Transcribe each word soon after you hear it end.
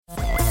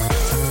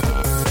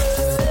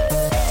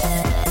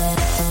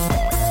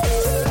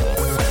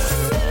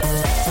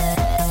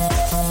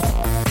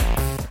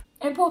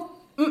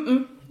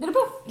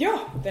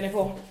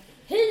på.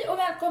 Hej och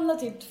välkomna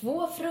till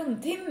 2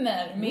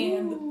 fruntimmer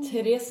med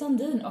Therese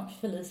Sandin och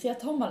Felicia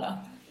Tomala.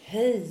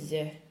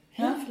 Hej!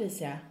 Hej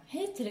Felicia.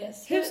 Hej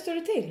Therese. Hur står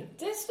det till?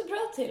 Det står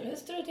bra till. Hur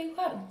står det till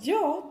själv?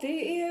 Ja,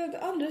 det är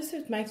alldeles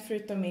utmärkt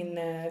förutom min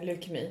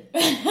leukemi.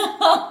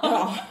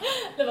 Ja.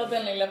 Det var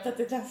den lilla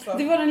petitessen.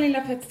 Det var den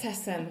lilla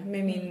petitessen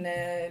med min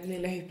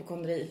lilla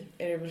hypokondri.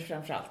 Är det väl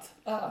framförallt.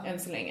 Än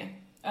så länge.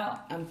 Ja.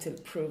 Until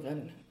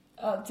proven.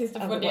 Ja, tills du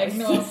får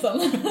diagnosen.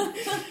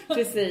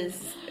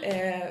 Precis.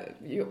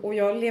 Och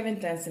jag lever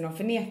inte ens i någon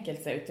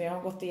förnekelse utan jag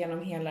har gått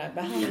igenom hela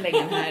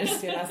behandlingen här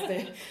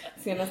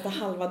senaste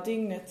halva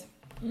dygnet.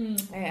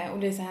 Och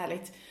det är så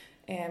härligt.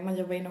 Man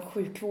jobbar inom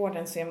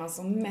sjukvården så är man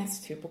som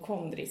mest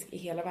hypokondrisk i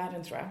hela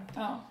världen tror jag.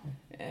 Ja.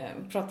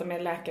 Pratar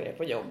med läkare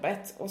på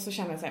jobbet och så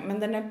känner jag så här, men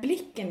den där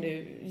blicken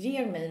du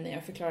ger mig när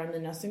jag förklarar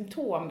mina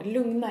symptom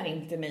lugnar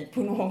inte mig på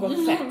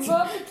något sätt.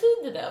 Vad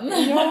betyder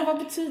den? Ja, vad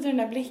betyder den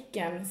där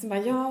blicken? Så bara,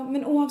 ja,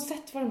 men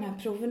oavsett vad de här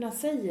proverna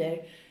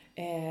säger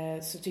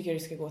så tycker jag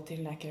du ska gå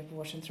till läkare på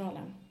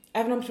vårdcentralen.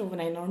 Även om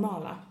proverna är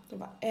normala. Då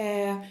bara,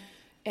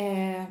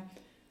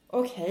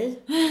 okej.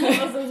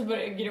 Och så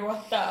började jag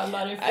gråta.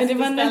 Det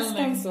var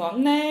nästan så.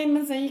 Nej,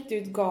 men sen gick det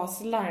ut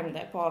gaslarm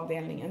där på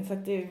avdelningen. Så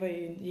att det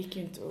gick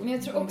ju inte att. Men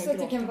jag tror också att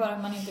det kan vara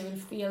att man inte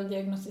vill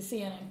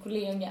feldiagnostisera en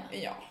kollega.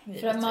 Ja,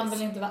 för att man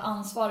vill inte vara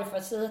ansvarig för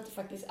att säga att det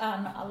faktiskt är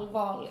något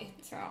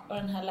allvarligt. Ja. Och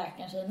den här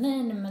läkaren säger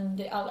nej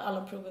men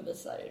alla prover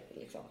visar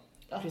liksom,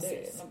 att det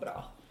är något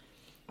bra.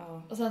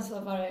 Ja. Och sen så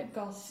var det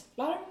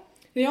gaslarm.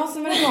 Ja, så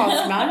var det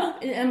gaslarm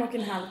i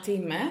 1,5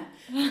 timme.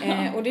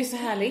 Och det är så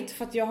härligt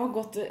för att jag har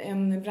gått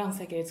en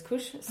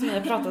brandsäkerhetskurs som jag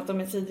har pratat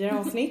om i tidigare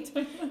avsnitt.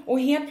 Och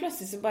helt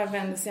plötsligt så bara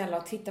vänder sig alla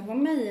och tittar på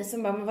mig. Och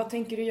så bara, men vad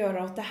tänker du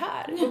göra åt det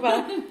här? Och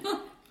bara,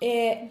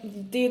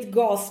 det är ett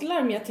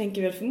gaslarm. Jag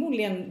tänker väl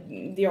förmodligen,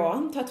 jag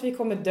antar att vi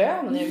kommer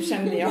dö nu,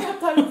 kände jag.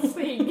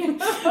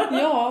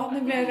 Ja,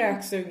 nu blir jag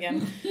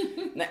röksugen.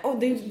 Nej, och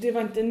det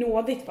var inte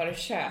nådigt bara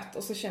kött.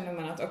 Och så känner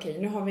man att okej,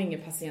 nu har vi inga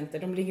patienter.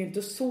 De ligger inte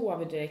och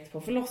sover direkt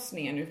på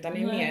förlossningen. Utan det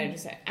är mer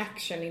så här,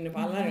 action inne på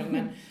alla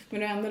rummen. Men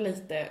det är ändå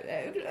lite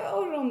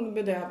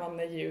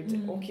öronbedövande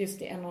ljud. Och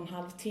just i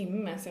 1,5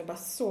 timme. Så jag bara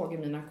såg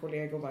mina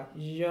kollegor och bara,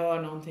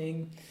 gör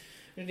någonting.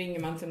 Då ringer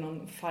man till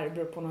någon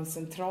farbror på någon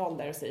central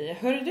där och säger,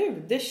 hör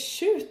du, det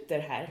tjuter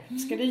här.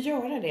 Ska du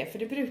göra det? För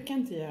det brukar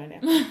inte göra det.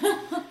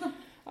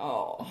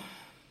 Ja.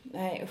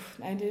 Nej, usch,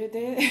 nej,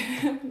 det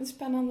är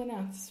spännande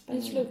natt.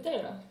 Hur slutar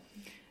det då?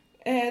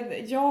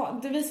 Ja,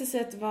 det visar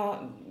sig att det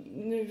var,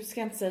 nu ska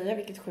jag inte säga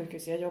vilket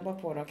sjukhus jag jobbar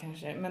på då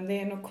kanske, men det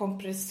är några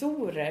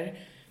kompressorer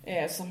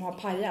som har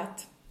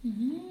pajat.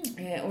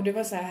 Och det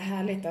var så här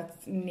härligt att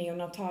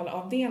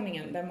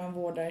neonatalavdelningen där man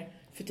vårdar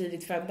för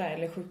tidigt födda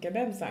eller sjuka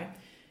bebisar,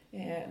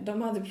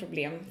 de hade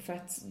problem för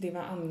att det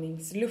var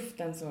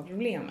andningsluften som var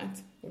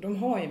problemet. Och de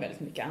har ju väldigt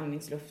mycket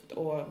andningsluft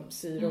och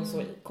syre och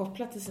så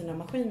kopplat till sina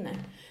maskiner.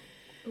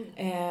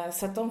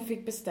 Så att de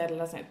fick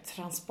beställa så här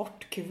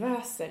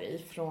transportkuvöser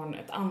ifrån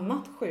ett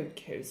annat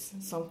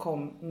sjukhus som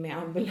kom med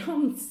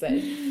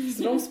ambulanser.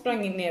 Så de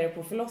sprang in nere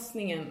på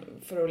förlossningen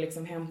för att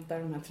liksom hämta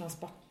de här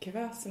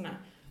transportkuvöserna.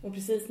 Och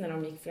precis när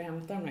de gick för att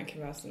hämta de här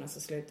kuvöserna så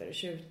slutade det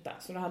tjuta.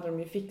 Så då hade de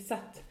ju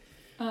fixat.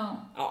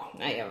 Ja,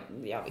 nej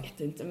jag vet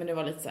inte. Men det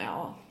var lite så här,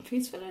 ja, det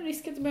finns väl en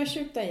risk att det börjar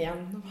tjuta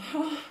igen.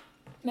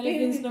 Men det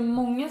finns nog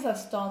många så här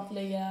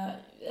statliga,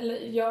 eller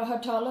jag har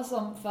hört talas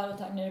om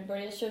företag när det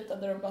börjar tjuta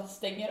där de bara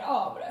stänger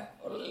av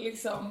det och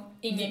liksom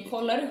ingen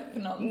kollar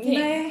upp någonting.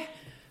 Nej,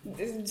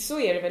 så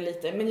är det väl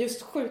lite. Men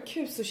just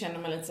sjukhus så känner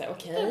man lite så här,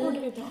 okej. Det borde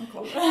vi ta en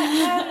koll.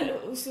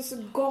 Och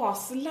så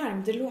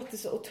gaslarm, det låter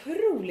så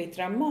otroligt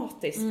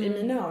dramatiskt i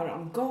mina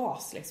öron.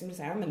 Gas liksom, det är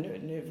så här, men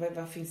nu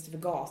vad finns det för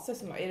gaser?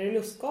 Som, är det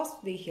lustgas?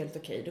 Det är helt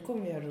okej, då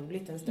kommer vi göra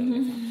roligt en stund.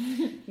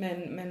 Liksom.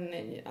 Men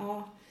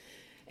ja,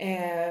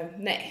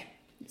 nej.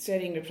 Så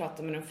jag ringde och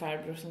pratade med en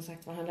farbror som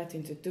sagt, han lät ju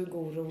inte ett dugg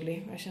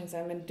orolig. Jag kände så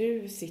här, men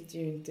du sitter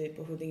ju inte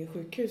på Huddinge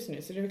sjukhus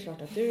nu, så det är väl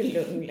klart att du är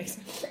lugn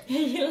liksom.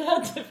 Jag gillar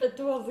att du för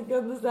 2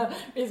 sekunder sedan,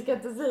 vi ska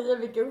inte säga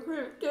vilken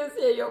sjukhus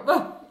jag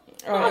jobbar.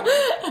 Ja,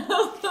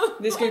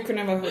 det skulle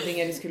kunna vara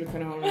Huddinge, det skulle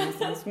kunna vara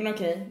någonstans. Men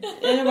okej,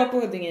 jag jobbar på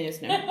Huddinge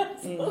just nu.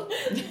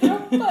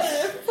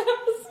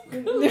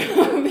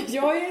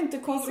 Jag är ju inte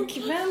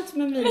konsekvent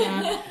med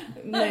mina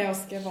när jag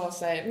ska vara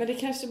så här. Men det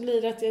kanske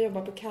blir att jag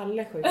jobbar på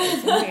Kalle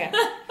sjukhus.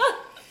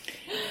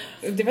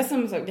 Det var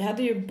samma sak. Vi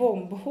hade ju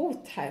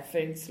bombhot här för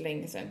inte så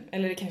länge sedan.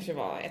 Eller det kanske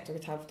var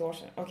 1,5 år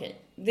sedan. Okej,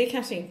 det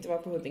kanske inte var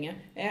på Huddinge.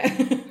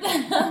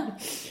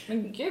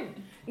 Men gud.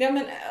 Ja,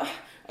 men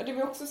det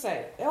var också så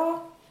här.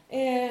 Ja,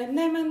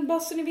 nej men bara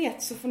så ni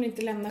vet så får ni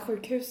inte lämna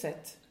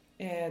sjukhuset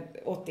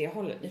åt det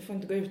hållet. Ni får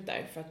inte gå ut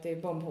där för att det är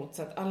bombhot.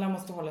 Så att alla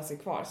måste hålla sig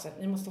kvar. Så att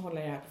ni måste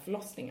hålla er här på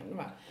förlossningen.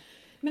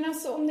 Men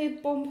alltså om det är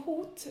ett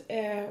bombhot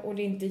och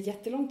det är inte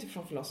jättelångt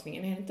ifrån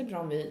förlossningen, är det inte bra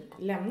om vi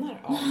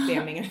lämnar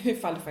avdelningen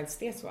ifall det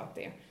faktiskt är så att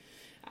det är.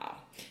 Ja,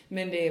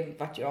 men det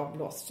vart ju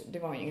avblåst. Det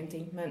var ju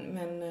ingenting.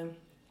 Men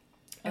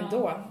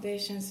ändå. Det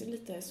känns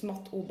lite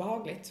smått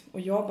obehagligt. Och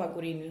jag bara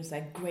går in i en sån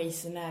här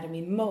Grey's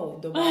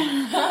Anatomy-mode och bara,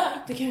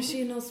 det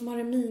kanske är någon som har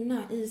en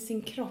mina i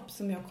sin kropp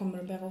som jag kommer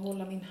att behöva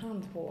hålla min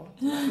hand på.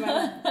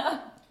 Men...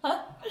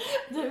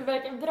 Du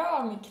verkar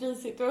bra med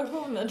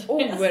krissituationer.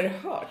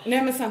 Oerhört.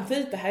 Nej, men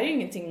samtidigt, det här är ju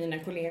ingenting mina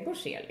kollegor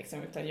ser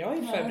liksom, utan jag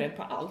är förberedd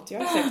på allt. Jag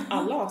har sett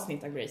alla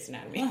avsnitt av Grey's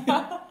Anatomy.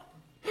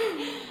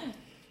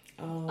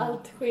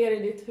 Allt sker i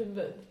ditt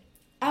huvud.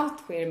 Allt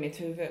sker i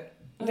mitt huvud.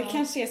 Det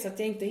kanske är så att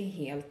jag inte är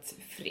helt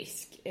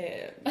frisk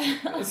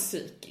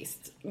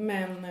psykiskt.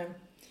 Men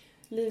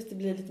livet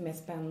blir lite mer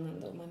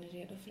spännande om man är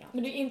redo för allt.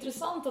 Men det är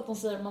intressant att de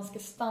säger att man ska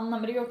stanna.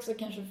 Men det är också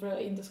kanske för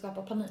att inte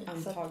skapa panik.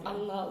 Antagligen. Så att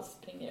alla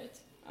springer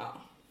ut. Ja.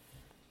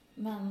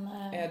 Men,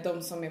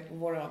 de som är på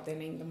vår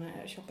avdelning, de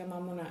här tjocka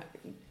mammorna,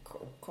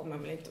 kommer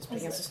väl inte att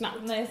springa så snabbt.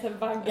 Nej, så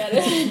baggar.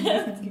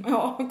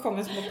 Ja,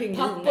 kommer små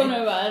pingviner.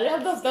 Papporna bara,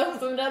 räddas dem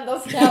som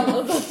räddas kan.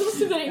 Och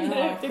så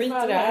springer ut i skit i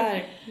det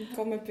här.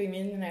 Kommer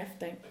pingvinerna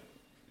efter.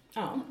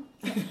 Ja.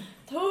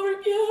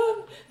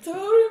 Torbjörn!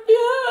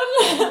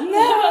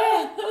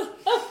 Nej!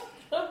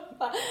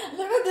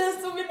 Det var du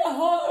som ville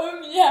ha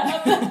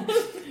ungjäveln.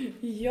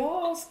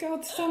 Jag ska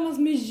vara tillsammans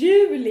med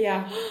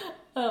Julia.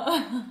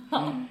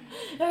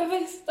 Jag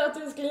visste att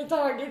du skulle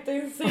tagit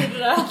din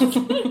syrra.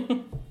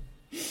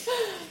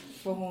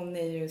 För hon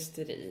är ju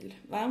steril,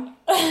 va?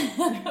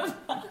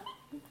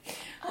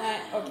 Nej,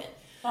 okej.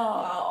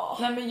 Ja.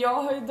 Nej, men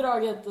jag har ju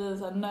dragit i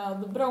så här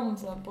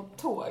nödbromsen på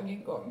tåg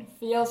en gång.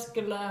 För jag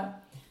skulle...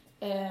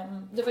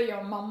 det var jag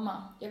och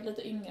mamma. Jag var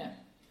lite yngre.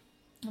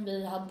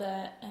 Vi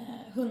hade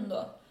hund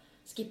då.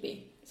 Skippy.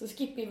 Så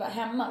Skippy var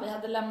hemma. Vi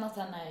hade lämnat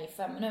henne i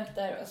 5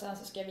 minuter. Och sen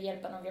så ska vi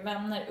hjälpa några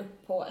vänner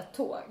upp på ett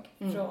tåg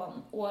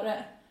från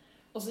Åre.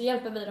 Och så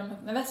hjälper vi dem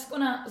upp med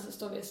väskorna. Och så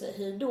står vi och säger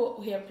hej då.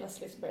 Och helt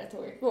plötsligt så börjar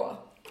tåget gå.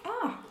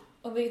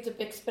 Och det är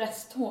typ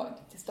expresståg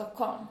till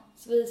Stockholm.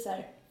 Så vi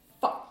säger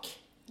fuck.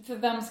 För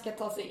vem ska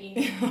ta sig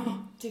in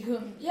till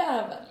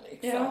hundjäveln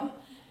liksom. Ja.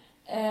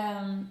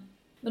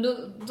 Men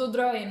då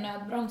drar jag in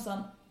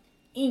nödbromsen.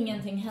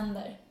 Ingenting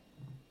händer.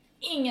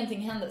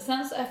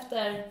 Sen så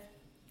efter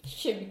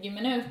 20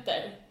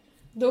 minuter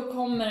då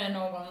kommer det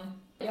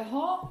någon.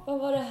 Jaha, vad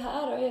var det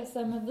här? Och jag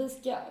säger, men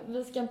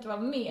vi ska inte vara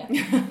med.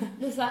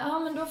 Vi säger, ja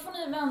men då får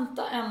ni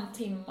vänta 1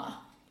 timma.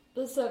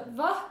 Vi säger,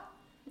 va?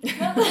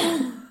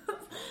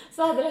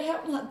 Så hade det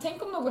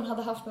tänk om någon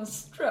hade haft en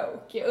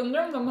stroke. Jag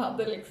undrar om de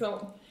hade liksom,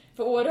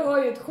 för Åre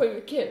har ju ett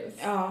sjukhus.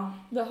 Ja.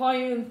 Det har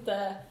ju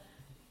inte,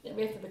 jag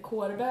vet inte,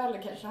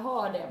 Kårböle kanske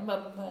har det,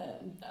 men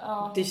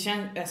ja. Det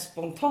känns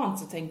spontant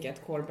så tänker jag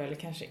att Kårböle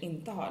kanske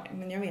inte har det,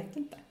 men jag vet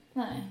inte.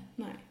 Nej.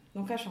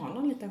 De kanske har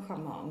någon liten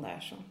schaman där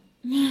som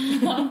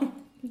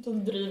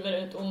de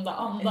driver ut onda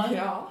andar.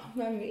 Ja,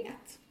 vem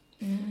vet.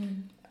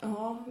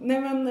 Ja,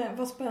 nej men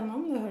vad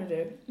spännande, hör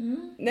du.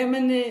 Nej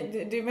men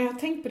jag har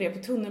tänkt på det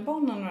på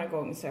tunnelbanan några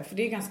gånger så här, för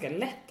det är ganska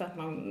lätt att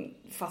man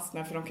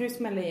fastnar, för de kan ju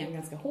smälla igen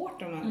ganska hårt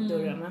de här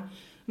dörrarna.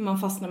 Man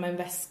fastnar med en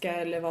väska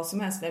eller vad som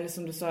helst, eller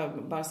som du sa,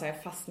 bara så här,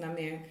 fastna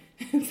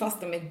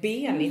med ett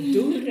ben i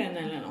dörren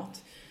eller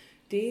något.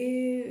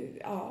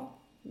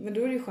 Men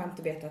då är det ju skönt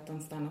att veta att de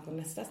stannar på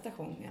nästa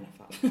station i alla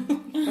fall.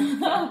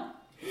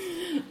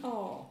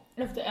 Ja.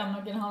 Efter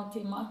 1,5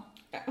 timmar.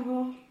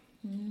 Ja.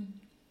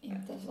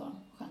 Inte så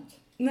skönt.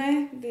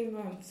 Nej, det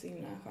var inte så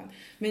himla skönt.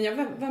 Men jag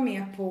var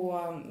med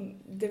på,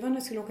 det var när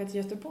jag skulle åka till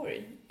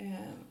Göteborg.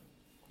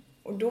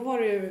 Och då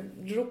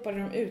ropade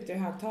de ut i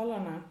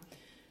högtalarna.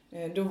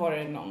 Då var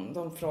det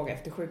de frågade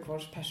efter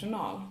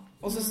sjukvårdspersonal.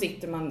 Och så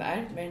sitter man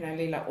där med den här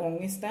lilla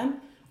ångesten.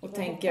 Och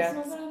tänker att...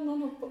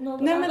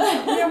 Nej,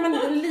 men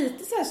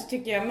lite så här så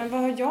tycker jag, men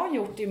vad har jag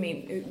gjort i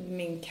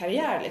min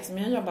karriär liksom?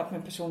 Jag har jobbat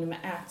med personer med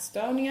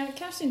ätstörningar,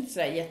 kanske inte så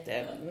där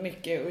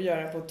jättemycket att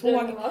göra på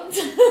tåg.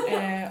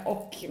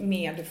 Och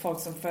med folk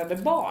som föder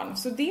barn,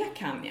 så det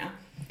kan jag.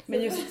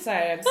 Men just så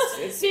här...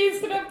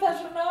 Finns det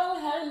personal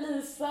här?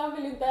 Lisa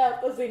vill inte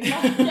äta sin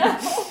macka.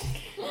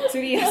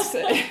 Therese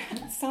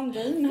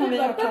Sandin har vi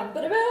hört om.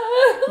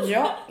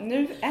 Ja,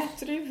 nu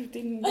äter du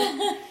din...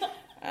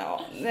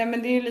 Ja, nej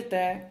men det är ju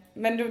lite...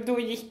 Men då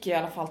gick jag i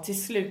alla fall,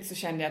 till slut så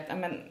kände jag att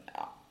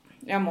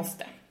jag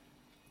måste.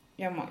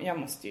 Jag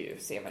måste ju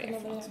se vad det är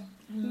för något.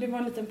 Det var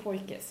en liten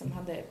pojke som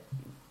hade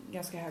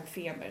ganska hög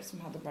feber,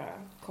 som hade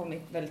bara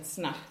kommit väldigt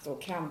snabbt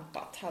och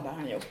krampat, hade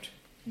han gjort.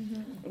 Och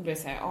då blev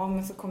så här,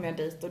 men så kom jag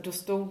dit och då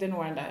stod det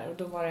några där och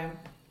då var det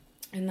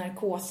en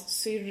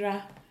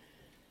narkossyrra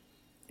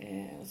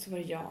och så var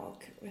det jag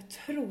och jag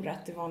tror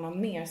att det var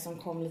någon mer som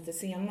kom lite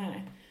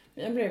senare.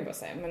 Men jag blev bara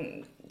så här,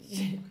 men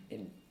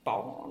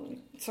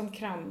barn som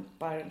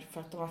krampar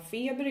för att de har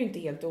feber är ju inte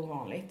helt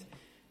ovanligt.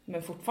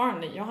 Men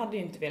fortfarande, jag hade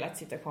ju inte velat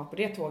sitta kvar på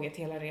det tåget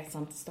hela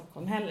resan till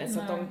Stockholm heller. Så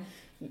att de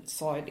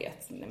sa ju det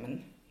att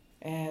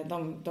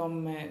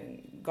de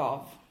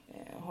gav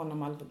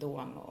honom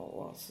Alvedon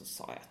och så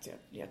sa jag att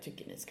jag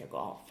tycker ni ska gå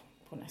av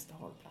på nästa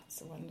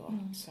hållplats och ändå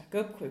söka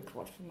upp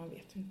sjukvård, för man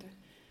vet ju inte.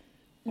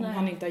 Om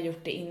han inte har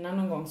gjort det innan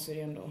någon gång så är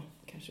det ändå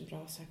kanske bra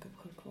att söka upp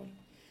sjukvård.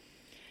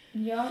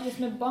 Ja, just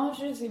med barn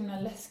så är det så himla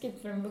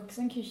läskigt, för en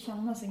vuxen kan ju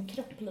känna sin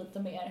kropp lite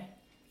mer.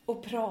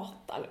 Och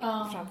prata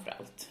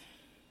framförallt.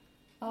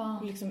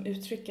 Och liksom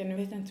uttrycka, nu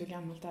vet jag inte hur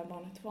gammalt det här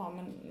barnet var,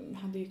 men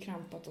hade ju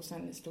krampat och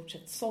sen i stort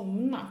sett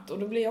somnat. Och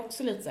då blir jag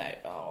också lite så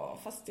här,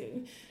 fast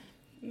det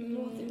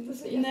låter inte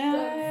så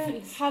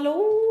jättefriskt.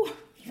 Hallå!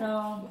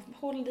 Ja.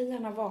 Håll dig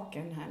gärna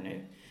vaken här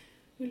nu.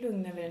 Nu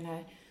lugnar vi den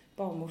här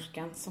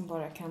barnmorskan som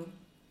bara kan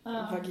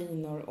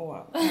vaginor och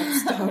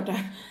störda.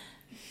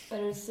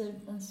 Better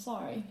safe than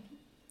sorry.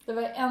 Det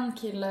var en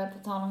kille,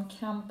 på tal om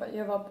krampar.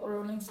 Jag var på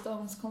Rolling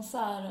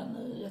Stones-konserten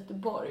i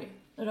Göteborg.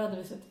 Då hade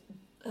vi suttit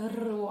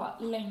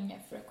länge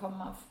för att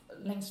komma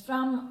längst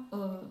fram.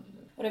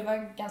 Och det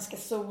var ganska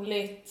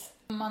soligt.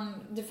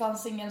 Det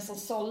fanns ingen som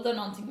sålde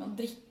någonting att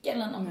dricka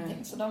eller någonting.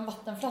 Nej. Så de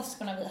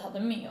vattenflaskorna vi hade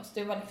med oss,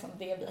 det var liksom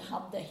det vi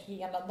hade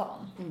hela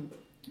dagen. Mm.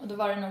 Och då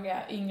var det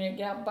några yngre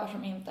grabbar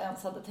som inte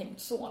ens hade tänkt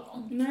så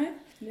långt. Nej,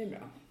 det är bra.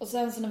 Och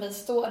sen så när vi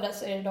står där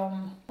så är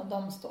det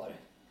de står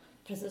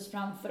precis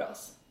framför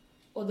oss.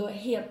 Och då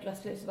helt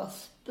plötsligt så bara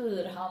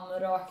spyr han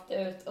rakt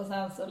ut och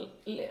sen så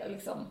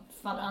liksom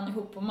faller han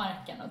ihop på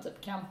marken och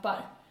typ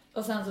krampar.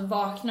 Och sen så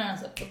vaknar han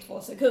så på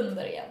 2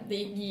 sekunder igen. Det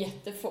gick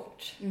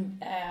jättefort. Mm.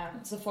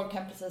 Så folk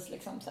kan precis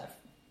liksom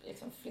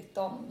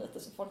flytta om lite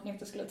så folk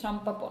inte skulle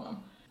trampa på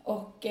honom.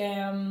 Och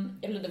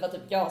det var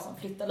typ jag som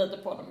flyttade lite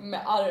på honom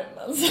med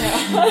armen. Så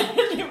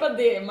det var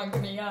det man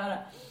kunde göra.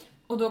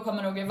 Och då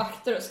kommer några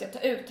vakter och ska ta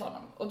ut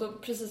honom. Och då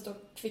precis då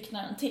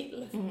kvicknar han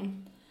till.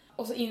 Mm.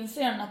 Och så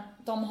inser han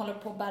att de håller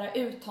på att bära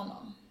ut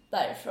honom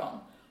därifrån.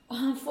 Och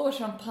han får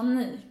sån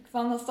panik. För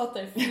han har stått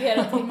där i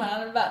flera timmar.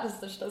 Han är världens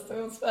största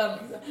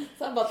ståndspänning.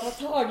 Så han bara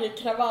tar tag i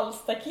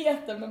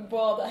kravallstaketen med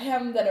båda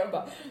händerna och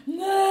bara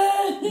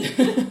nej!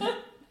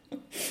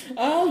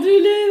 Aldrig i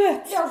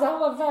livet! Ja, så han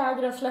bara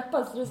vägrar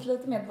släppa. Så det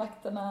sliter med att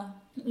vakterna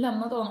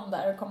lämnade honom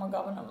där och kom och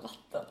gav honom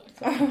vatten.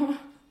 Liksom.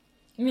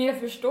 Men jag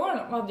förstår,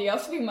 hade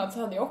jag svimmat så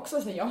hade jag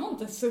också sagt, jag har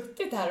inte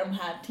suttit här de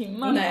här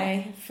timmarna.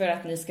 Nej, för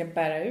att ni ska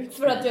bära ut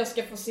för mig. Att jag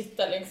ska få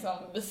sitta liksom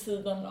vid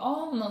sidan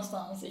av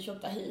någonstans i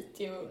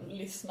Tjotahejti och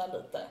lyssna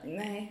lite.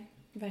 Nej,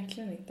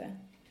 verkligen inte.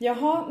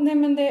 Jaha, nej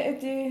men det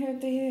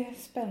är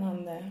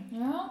spännande.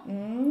 Ja.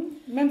 Mm.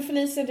 Men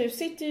Felicia, du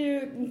sitter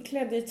ju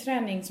klädd i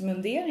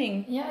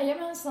träningsmundering.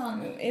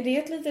 Jajamensan. Är det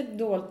ett litet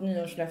dolt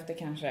nyårslöfte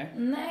kanske?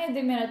 Nej, det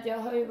är mer att jag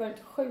har ju varit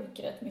sjuk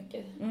rätt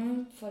mycket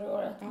förra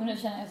året. Ja. Men nu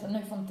känner jag att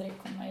nu får inte det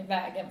komma i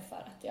vägen för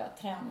att jag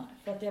tränar.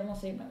 För att jag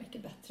måste himla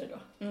mycket bättre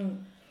då.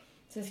 Mm.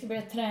 Så jag ska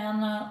börja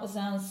träna och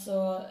sen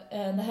så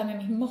det här med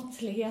min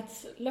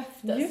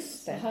måttlighetslöfte.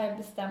 Så har jag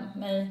bestämt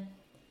mig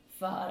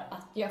för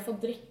att jag får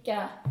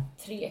dricka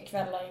 3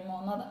 kvällar i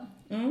månaden.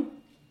 Mm.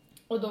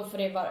 Och då får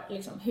det vara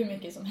liksom hur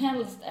mycket som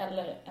helst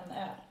eller en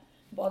öl.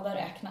 Båda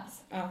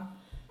räknas. Ja.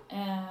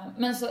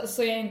 Men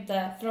så är jag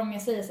inte, för om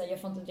jag säger så här,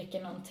 jag får inte dricka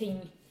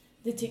någonting.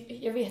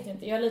 Jag vet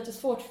inte, jag har lite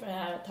svårt för det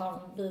här att ta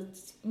en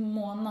bit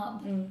månad.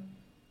 Mm.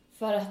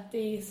 För att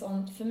det är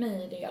sånt, för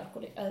mig det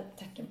är ett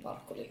tecken på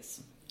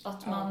alkoholism.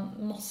 Att man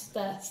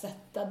måste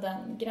sätta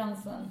den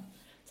gränsen.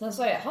 Sen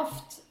så har jag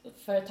haft,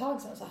 för ett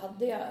tag sedan så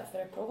hade jag, för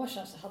ett par år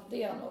sedan så hade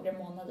jag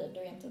några månader då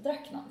jag inte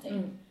drack någonting.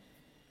 Mm.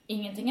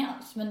 Ingenting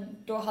alls, men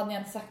då hade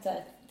jag inte sagt så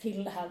här,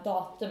 till det här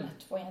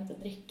datumet får jag inte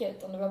dricka,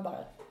 utan det var bara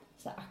ett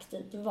så här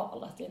aktivt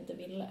val att jag inte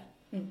ville.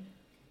 Mm.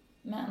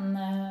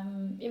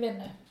 Men jag vet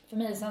inte, för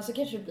mig sen så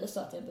kanske det blir så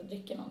att jag inte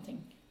dricker någonting.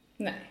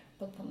 Nej.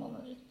 På ett par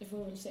månader, det får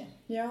vi väl se.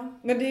 Ja,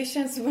 men det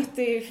känns som att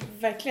det är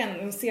verkligen,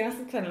 de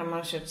senaste kvällarna man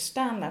har kört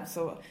stand-up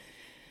så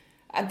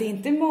det är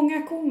inte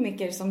många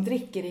komiker som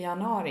dricker i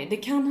januari. Det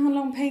kan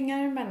handla om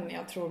pengar, men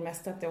jag tror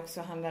mest att det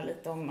också handlar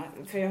lite om,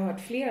 för jag har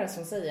hört flera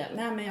som säger,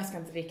 nej men jag ska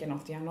inte dricka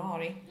något i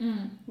januari.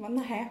 Mm. Men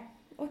nej,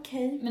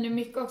 okej. Men det är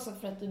mycket också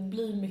för att det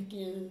blir mycket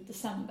i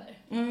december.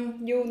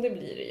 Jo, det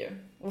blir det ju.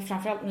 Och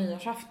framförallt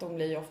nyårsafton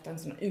blir ju ofta en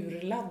sån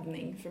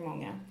urladdning för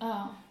många.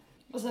 Ja,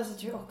 och sen så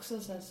tror jag också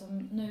så här, som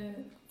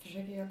nu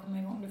försöker jag komma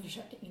igång, du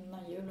försöker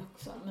innan jul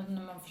också, men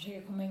när man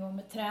försöker komma igång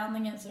med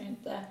träningen så är det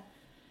inte,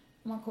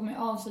 man kommer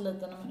av sig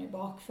lite när man är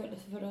bakfull,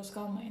 för då ska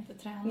man ju inte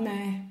träna.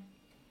 Nej,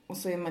 och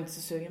så är man inte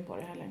så sugen på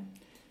det heller.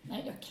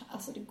 Nej,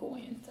 alltså det går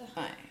ju inte.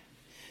 Nej.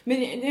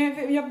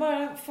 Men jag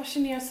bara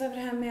fascineras över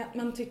det här med att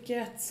man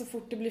tycker att så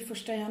fort det blir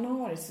 1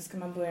 januari så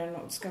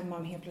ska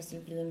man helt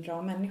plötsligt bli en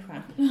bra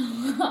människa.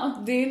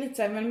 Det är lite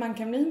så här, men man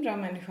kan bli en bra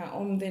människa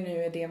om det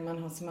nu är det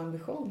man har som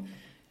ambition.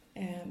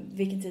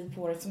 Vilken tid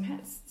på året som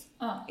helst.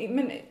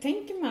 Men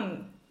tänker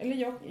man,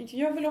 eller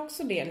jag vill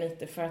också det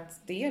lite, för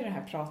att det är det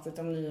här pratet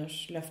om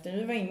nyårslöften.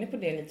 Vi var inne på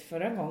det lite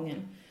förra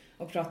gången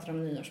och pratade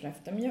om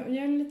nyårslöften. Men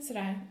jag är lite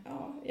sådär,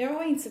 jag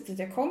har insett att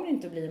jag kommer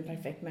inte att bli en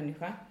perfekt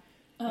människa.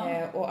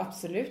 Och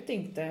absolut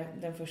inte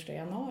den 1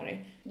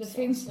 januari. Det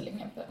finns väl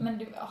ingen, men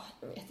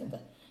jag vet inte.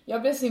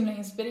 Jag blev så himla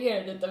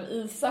inspirerad av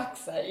Isak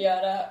så här,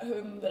 göra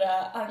 100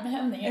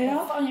 armhävningar.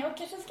 Ja. Fan, jag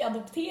kanske ska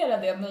adoptera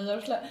det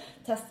nyårslöften.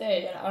 Testar jag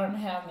att göra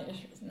armhävningar?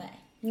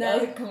 Nej,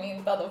 jag kommer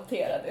inte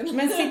adoptera det.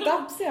 Men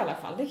sit-ups i alla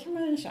fall, det kan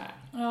man ju köra.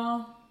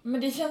 Ja,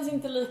 men det känns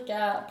inte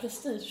lika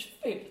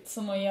prestigefyllt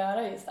som att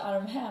göra just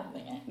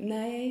armhävningar.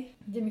 Nej.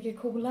 Det är mycket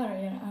coolare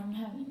att göra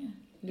armhävningar.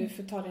 Du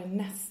får ta det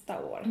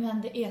nästa år.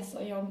 Men det är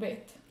så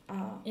jobbigt.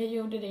 Jag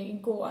gjorde det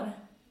igår.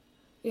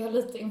 Jag har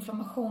lite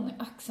inflammation i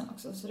axeln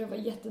också, så det var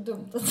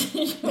jättedumt att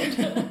jag gjorde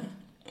det.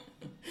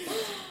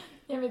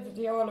 Jag vet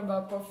inte, jag håller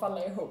bara på att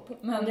falla ihop.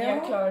 Men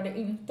jag klarade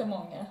inte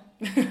många.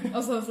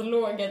 Och sen så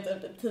låg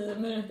jag typ 10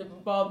 minuter på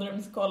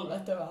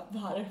badrumsgolvet och bara,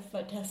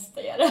 varför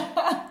testar jag det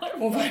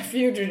här? Och varför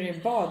gjorde du det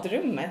i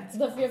badrummet?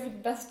 Därför jag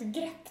fick bäst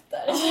grepp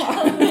där.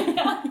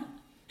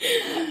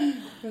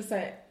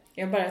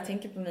 Jag bara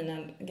tänker på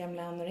mina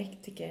gamla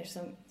anorektiker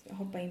som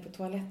hoppade in på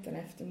toaletten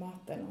efter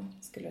maten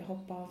och skulle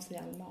hoppa av sig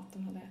all mat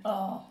de hade.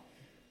 Ja.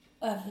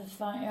 För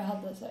fan, jag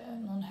hade så här,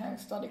 någon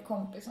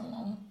högstadiekompis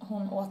som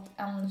hon åt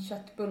en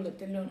köttbulle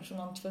till lunch och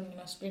var tvungen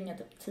att springa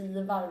typ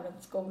 10 varv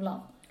runt skolan.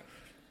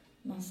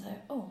 Man säger,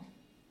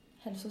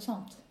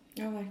 hälsosamt.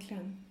 Ja,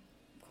 verkligen.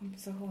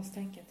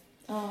 Kompensationstänket.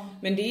 Ja.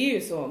 Men det är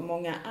ju så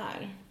många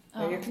är.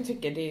 Ja. Jag kan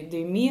tycka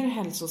det är mer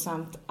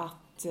hälsosamt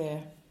att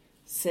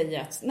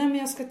säga att nej, men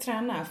jag ska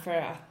träna för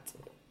att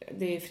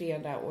det är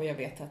fredag och jag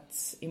vet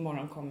att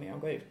imorgon kommer jag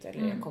gå ut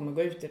eller jag kommer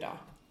gå ut idag.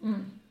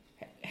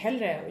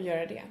 Hellre att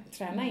göra det.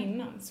 Träna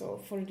innan så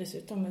får du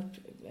dessutom upp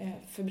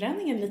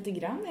förbränningen lite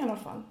grann i alla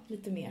fall.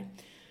 Lite mer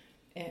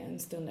en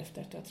stund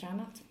efter att du har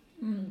tränat.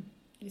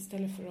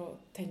 Istället för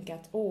att tänka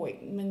att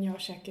men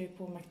jag käkade ju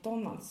på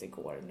McDonald's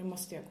igår. Nu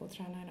måste jag gå och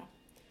träna idag.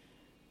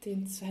 Det är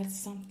inte så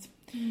hälsosamt.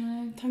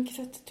 Nej.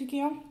 Tankesätt tycker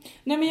jag.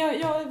 Nej, men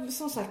jag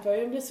som sagt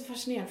jag blir så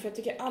fascinerad för jag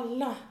tycker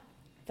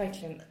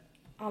verkligen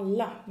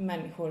alla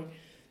människor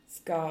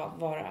ska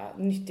vara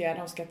nyttiga.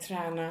 De ska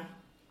träna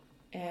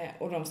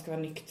och de ska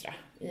vara nyktra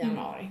i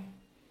januari.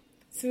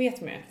 Så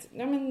vet man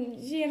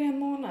att ge det en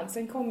månad.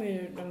 Sen kommer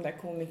ju de där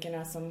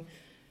komikerna som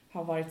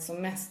har varit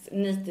som mest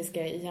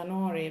nitiska i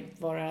januari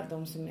vara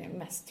de som är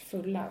mest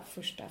fulla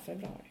 1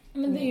 februari.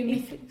 Men det är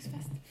ju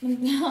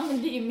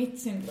men det är ju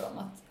mitt syndrom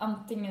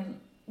att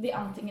det är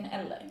antingen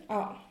eller.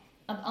 Ja.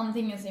 Att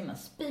antingen så är man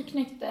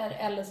spiknykter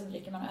eller så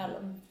dricker man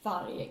öl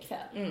varje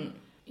kväll.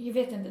 Jag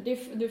vet inte,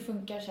 det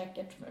funkar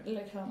säkert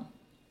liksom.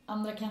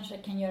 Andra kanske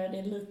kan göra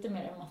det lite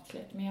mer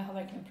måttligt, men jag har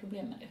verkligen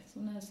problem med det. Så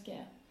nu ska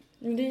jag...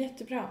 Men det är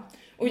jättebra.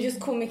 Och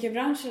just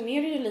komikerbranschen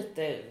är det ju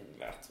lite...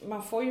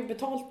 Man får ju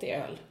betalt i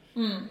öl.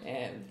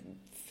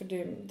 För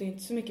det är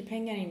inte så mycket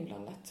pengar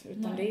inblandat.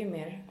 Utan det är ju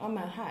mer, men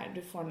här,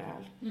 du får en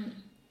öl.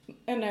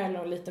 En öl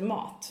och lite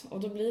mat. Och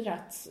då blir det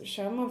att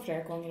kör man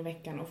flera gånger i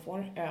veckan och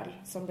får öl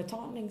som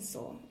betalning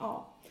så,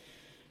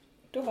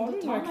 då har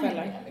du några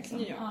kvällar. Det,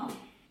 liksom. Ja.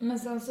 Men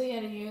sen så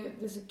är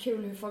det är så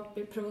kul hur folk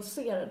blir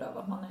provocerade av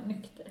att man är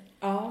nykter.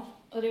 Ja.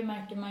 Och det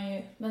märker man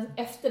ju. Men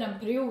efter den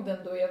perioden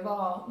då jag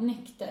var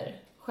nykter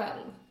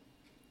själv.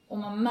 Och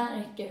man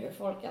märker hur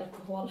folk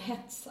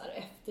alkoholhetsar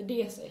efter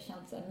det, så jag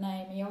känner så här,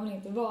 nej men jag vill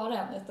inte vara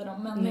en av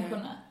de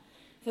människorna.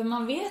 Nej. För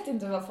man vet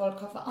inte vad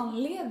folk har för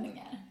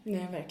anledningar.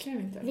 Nej,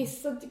 verkligen inte.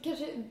 Vissa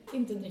kanske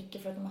inte dricker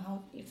för att de har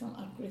liksom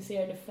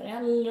alkoholiserade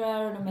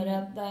föräldrar och de är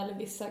rädda. Eller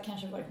vissa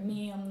kanske varit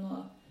med om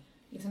och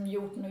liksom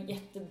gjort något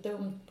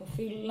jättedumt på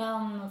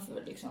fyllan och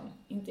för liksom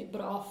inte är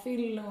bra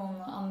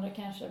fyllon. Och andra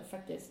kanske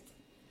faktiskt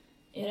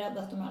är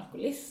rädda att de är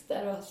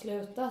alkoholister och har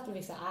slutat. Och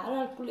vissa är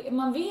alkoholister.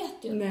 Man vet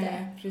ju inte.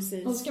 Nej,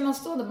 precis. Och så ska man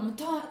stå där och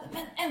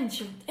en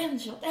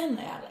shot, en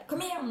öl.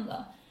 Kom igen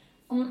då.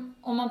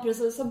 Om man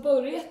precis har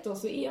börjat då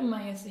så är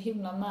man ju så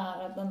himla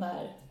nära den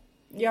där...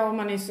 Ja, och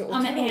man är så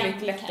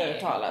otroligt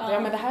lättövertalad. Ja,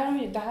 men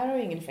det här har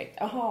ju ingen effekt.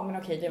 Jaha,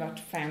 men okej, det har varit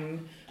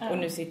 5 och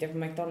nu sitter jag på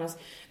McDonald's.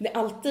 Det är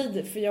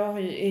alltid, för jag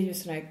är ju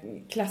sån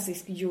här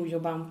klassisk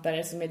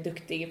jojo-bantare som är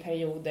duktig i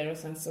perioder och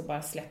sen så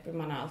bara släpper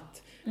man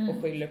allt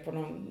och skyller på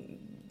någon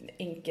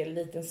enkel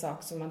liten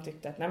sak som man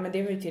tyckte att nej, men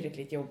det var ju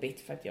tillräckligt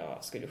jobbigt för att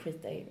jag skulle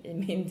skita i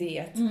min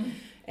diet.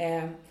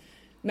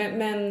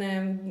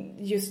 Men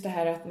just det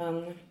här att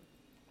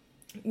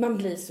man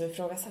blir så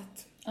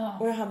ifrågasatt.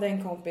 Och jag hade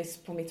en kompis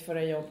på mitt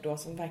förra jobb då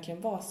som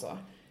verkligen var så.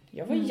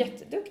 Jag var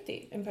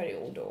jätteduktig en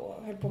period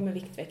och höll på med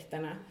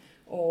Viktväktarna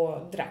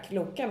och drack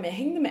Loka. Men jag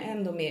hängde mig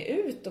ändå med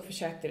ut och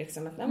försökte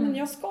liksom att nej, men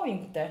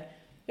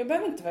jag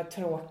behöver inte vara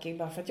tråkig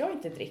bara för att jag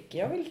inte dricker.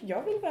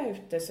 Jag vill vara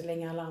ute så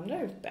länge alla andra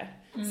är ute.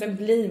 Sen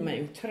blir man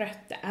ju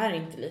trött. Det är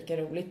inte lika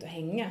roligt att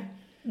hänga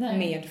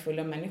med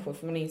fulla människor.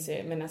 För man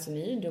inser, men alltså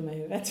ni är ju dumma i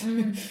huvudet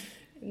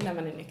när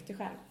man är nykter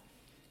själv.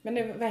 Men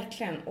det var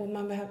verkligen, och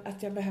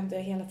att jag behövde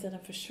hela tiden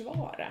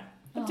försvara.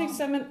 Jag tyckte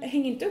så här, men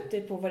häng inte upp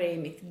dig på vad det är i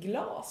mitt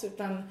glas,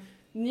 utan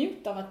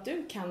njut av att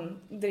du kan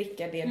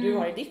dricka det du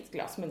har i ditt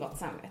glas med gott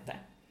samvete.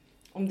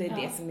 Om det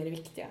är det som är det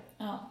viktiga.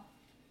 Ja.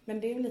 Men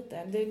det är ju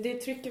lite, det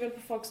trycker väl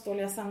på folks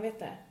dåliga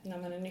samvete när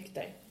man är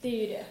nykter. Det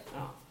är ju det.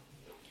 Ja.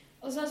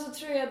 Och sen så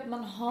tror jag att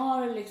man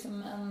har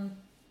liksom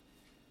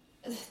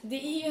det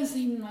är ju en så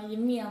himla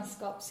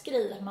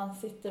gemenskapsgrej att man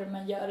sitter och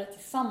man gör det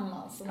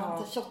tillsammans och man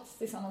tar shots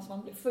tillsammans,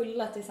 man blir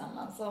fulla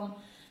tillsammans. Om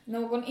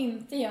någon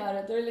inte gör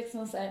det, då är det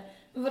liksom så här,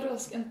 men vadå,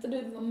 ska inte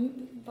du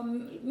vara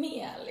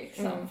med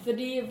liksom? För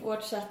det är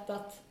vårt sätt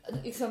att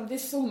liksom, det är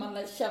så man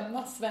lär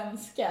känna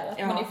svenskar,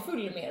 att man är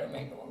full mer om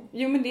en gång.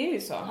 Jo, men det är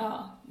ju så.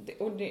 Ja.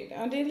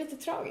 Det är lite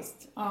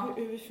tragiskt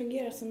hur vi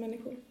fungerar som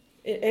människor.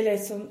 Eller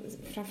som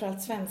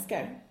framförallt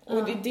svenskar.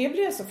 Och det blev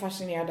jag så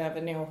fascinerad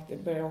över när jag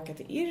började åka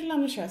till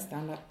Irland och köra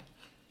stand-up.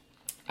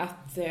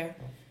 Att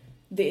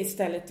det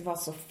istället var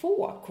så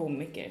få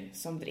komiker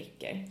som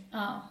dricker.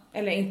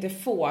 Eller inte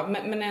få,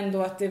 men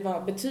ändå att det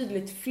var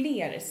betydligt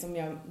fler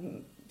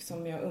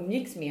som jag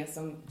umgicks med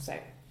som så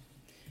här,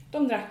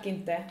 de drack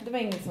inte, det var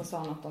ingen som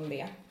sa något om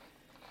det.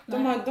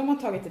 De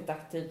har tagit ett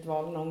aktivt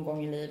val någon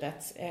gång i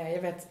livet.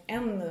 Jag vet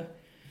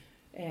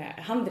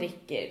han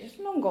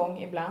dricker någon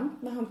gång ibland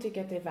när han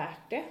tycker att det är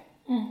värt det.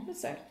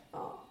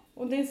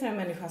 Och det är en sån här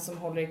människa som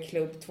håller i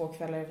klubb 2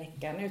 kvällar i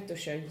veckan, ute och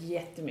kör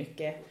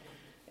jättemycket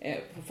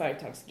på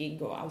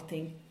företagsgig och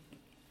allting.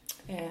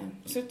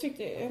 Så jag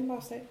tyckte jag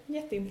var så här,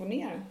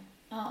 jätteimponerad.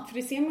 För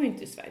det ser man ju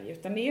inte i Sverige,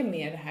 utan det är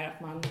mer det här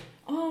att man,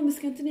 men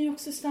ska inte ni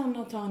också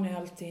stanna och ta en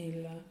öl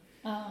till?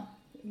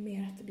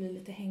 Mer att det blir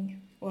lite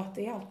häng och att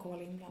det är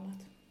alkohol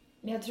inblandat.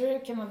 Jag tror det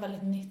kan vara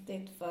väldigt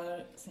nyttigt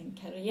för sin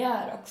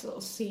karriär också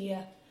att se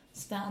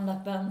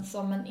stand-upen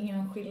som en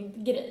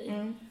enskild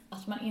grej.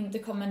 Att man inte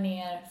kommer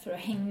ner för att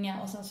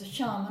hänga och sen så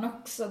kör man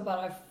också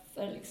bara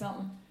för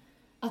liksom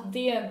att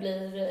det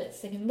blir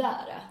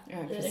sekundära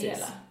i det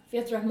hela. För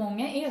jag tror att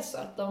många är så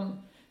att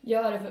de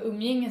gör det för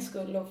umgängens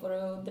skull och för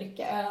att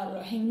dricka öl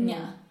och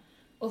hänga.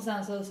 Och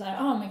sen så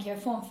här, men kan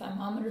jag få en 5?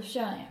 Ja, men då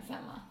kör jag en 5.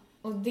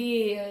 Och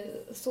det,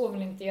 så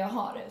vill inte jag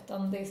ha det,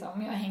 utan det är så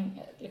om jag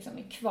hänger, liksom,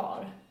 är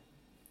kvar,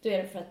 då är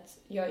det för att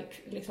jag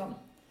liksom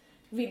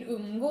vill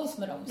umgås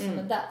med dem som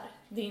är där.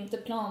 Det är inte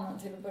planen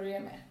till att börja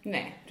med.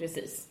 Nej,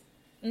 precis.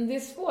 Det är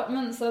svårt,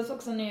 men sen så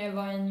också när jag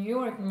var i New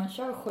York, när man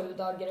kör 7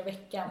 dagar i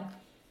veckan,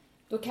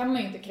 då kan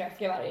man ju inte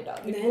kröka varje dag.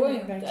 Det går ju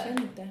inte.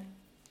 Verkligen inte.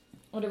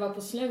 Och det var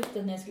på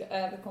slutet när jag skulle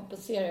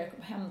överkompensera. Jag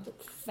kom hem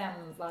typ 5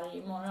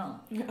 varje morgon.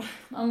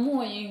 Man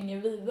mår ju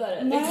inget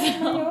vidare. Nej,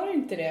 liksom. man gör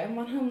inte det.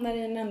 Man hamnar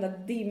i en enda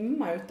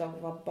dimma utav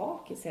att vara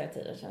bakis hela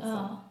tiden, känns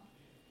det.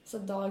 Så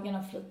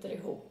dagarna flyter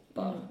ihop.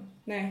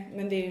 Nej,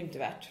 men det är ju inte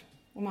värt.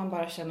 Och man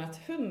bara känner att,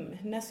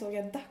 när såg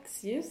jag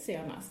dagsljus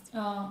senast?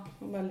 Man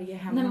bara ligger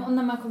hemma.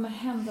 När man kommer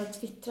hem, där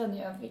twittrade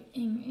jag. Fick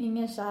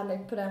ingen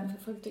kärlek på den,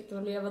 för folk tyckte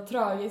att det var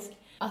tragiskt.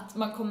 Att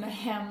man kommer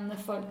hem när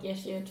folk ger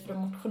sig ut för att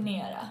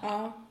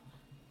motionera.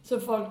 Så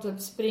folk typ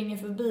springer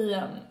förbi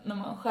en när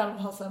man själv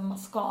har så en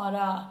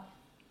mascara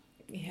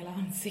i hela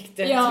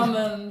ansiktet. Ja,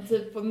 men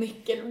typ på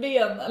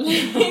nyckelbenen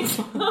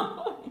liksom.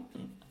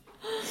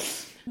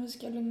 Nu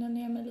ska jag lugna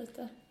ner mig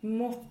lite.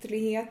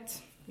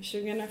 Måttlighet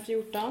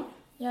 2014.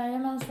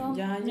 Jajamensan.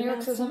 Det är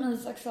också som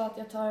Isak sa, att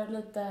jag tar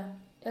lite...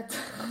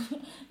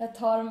 Jag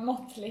tar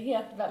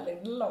måttlighet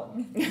väldigt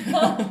långt.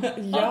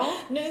 Ja.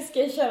 Nu ska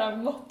jag köra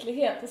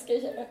måttlighet. Jag ska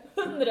köra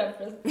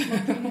 100%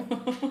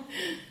 måttlighet.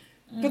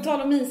 På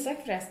tal om Isak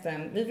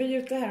förresten, vi var ju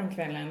ute här om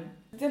kvällen.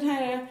 Den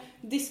här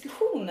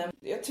diskussionen,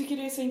 jag tycker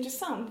det är så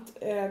intressant,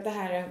 det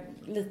här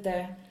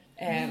lite,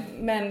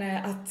 men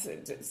att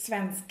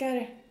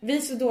svenskar, vi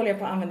är så dåliga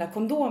på att använda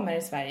kondomer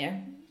i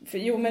Sverige.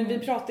 Men vi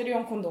pratade ju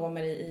om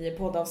kondomer i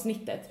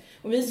poddavsnittet.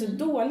 Och vi är så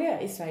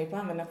dåliga i Sverige på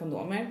att använda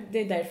kondomer. Det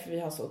är därför vi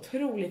har så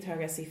otroligt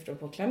höga siffror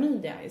på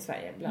klamydia i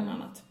Sverige, bland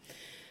annat.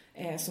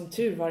 Som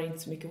tur var det inte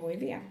så mycket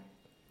HIV.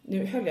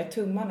 Nu höll jag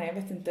tummarna, jag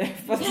vet inte.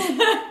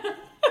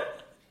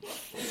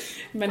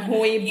 Men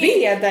HIV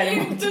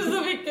däremot. Inte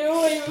så mycket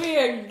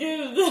HIV,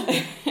 gud.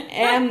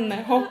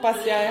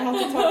 Hoppas jag har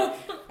inte tagit...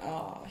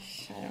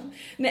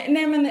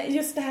 Nej, men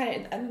just det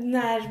här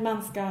när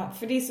man ska...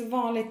 För det är så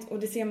vanligt, och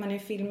det ser man i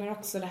filmer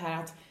också, det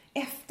här att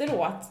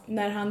efteråt,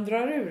 när han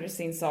drar ur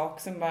sin sak,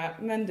 som bara,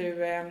 men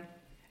du...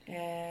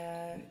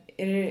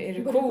 är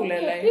du cool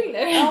eller?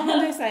 Ja, men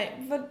det är så här,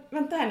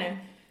 vänta här nu.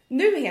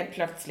 Nu helt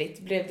plötsligt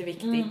blev det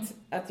viktigt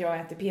att jag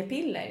äter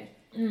p-piller.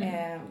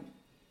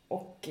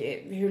 Och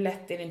hur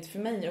lätt är det inte för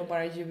mig att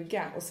bara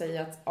ljuga och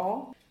säga att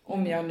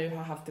om jag nu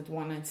har haft ett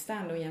one night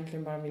stand och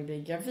egentligen bara vill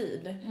bli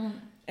gravid.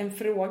 En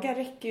fråga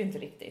räcker ju inte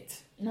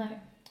riktigt. Nej.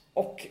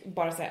 Och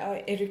bara säga,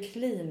 är du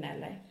clean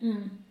eller?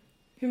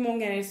 Hur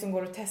många är det som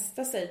går att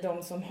testa sig,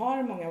 de som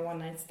har många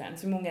one night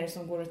stands? Hur många är det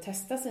som går att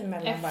testa sig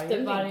mellan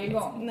efter varje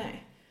gång?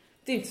 Nej,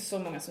 det är inte så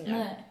många som gör.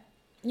 Nej.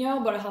 Jag har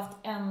bara haft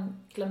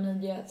en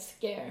chlamydia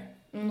scare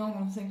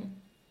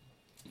någonsin.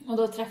 Och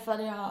då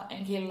träffade jag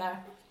en kille.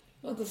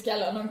 Låt oss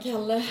kalla honom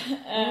Kalle.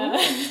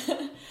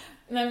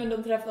 Nej, men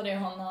då träffade jag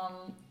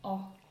honom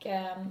och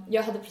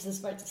jag hade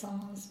precis varit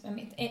tillsammans med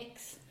mitt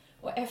ex.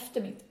 Och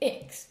efter mitt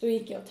ex, då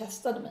gick jag och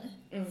testade mig.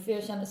 För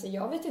jag kände sig,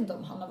 jag vet inte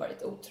om han har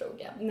varit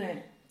otrogen.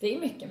 Nej. Det är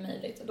mycket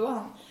möjligt. Och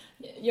då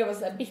jag var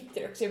så här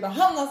bitter också. Jag bara,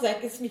 han har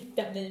säkert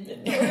smittat mig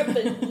med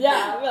något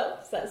jävel.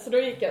 Så då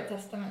gick jag och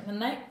testade mig. Men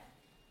nej.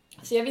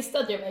 Så jag visste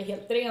att jag var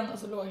helt ren, och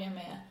så låg jag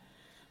med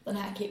den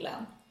här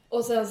killen.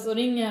 Och sen så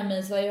ringer jag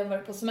mig, så jag var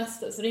på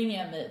semester, så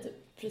ringer jag mig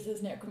typ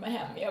precis när jag kommer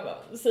hem. Jag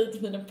bara säger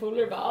till mina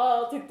polare,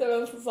 bara, titta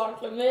vem som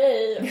saknar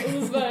mig. Och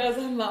så svarar jag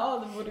så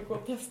här, du borde gå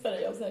och testa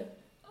dig. Och så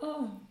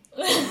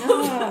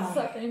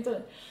saknar inte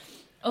dig.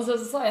 Och så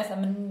sa jag så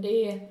här, men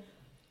det är,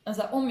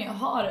 alltså, om jag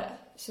har det,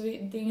 så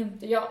det är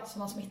inte jag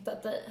som har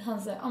smittat dig.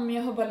 Han säger, men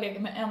jag har bara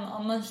legat med en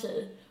annan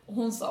tjej. Och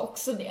hon sa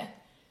också det.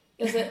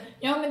 Jag säger,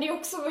 men det är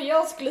också vad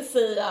jag skulle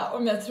säga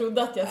om jag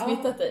trodde att jag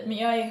smittat dig. Men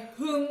jag är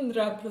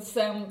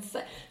 100%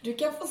 du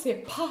kan få se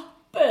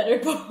papper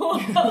på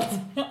att...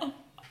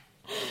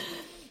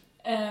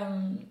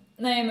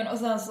 Nej, men och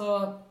sen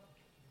så...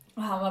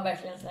 Och han var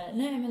verkligen så här: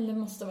 nej men det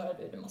måste vara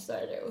du.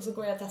 Och så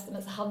går jag och testar,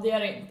 men så hade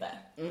jag det inte.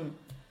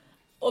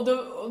 Och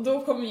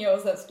då kommer jag och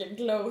så ska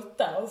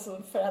glota, och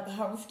så för att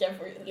han ska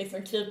få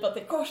liksom krypa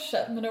till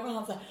korset. Men då var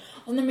han så här: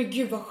 åh nej men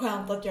gud vad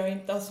skönt att jag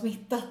inte har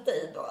smittat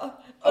dig då.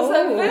 Och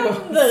sen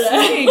vänder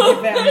det. Snygg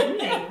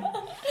vändning.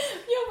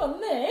 Jag bara,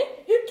 nej,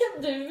 hur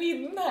kan du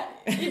vinna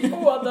i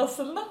båda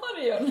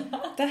scenarierna?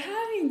 Det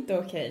här är inte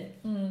okej.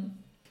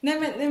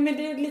 Nej men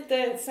det är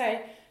lite så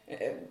här...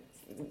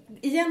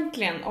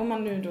 Egentligen, om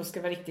man nu då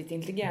ska vara riktigt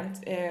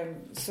intelligent,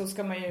 så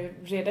ska man ju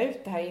reda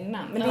ut det här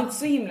innan. Men det är inte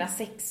så himla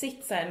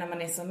sexigt så här, när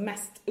man är som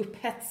mest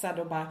upphetsad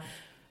och bara,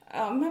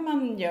 ja men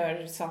man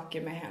gör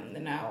saker med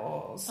händerna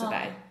och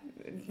sådär.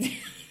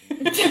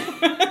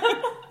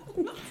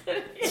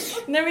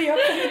 Nej men jag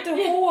kommer inte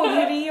ihåg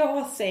hur det är att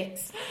ha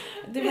sex.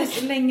 Det var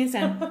så länge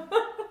sedan.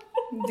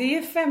 Det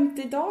är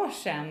 50 dagar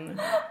sedan.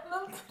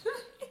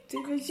 Det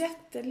var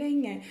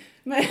jättelänge.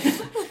 Men...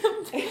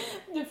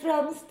 Du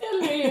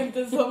framställer ju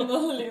inte som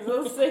någon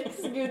liksom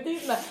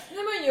sexgudinna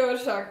när man gör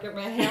saker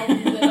med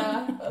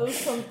händerna och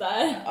sånt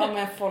där. Ja,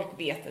 men folk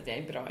vet att jag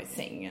är bra i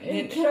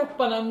sängen.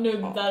 Kropparna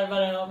nuddar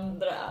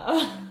varandra.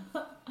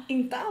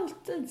 Inte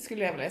alltid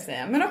skulle jag vilja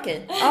säga, men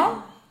okej.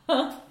 Ja.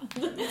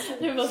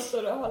 Du bara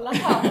står och håller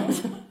hand.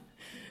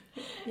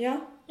 Ja.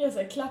 Jag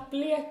säger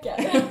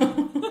klapplekar.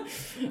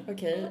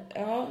 Okej,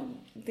 ja,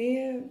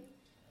 det...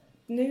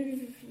 Nu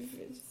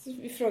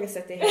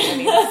ifrågasätter jag hela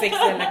min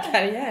sexuella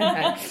karriär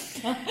här.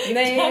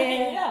 Nej,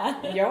 karriär?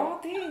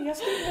 Ja, jag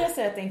skulle vilja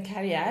säga att det är en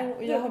karriär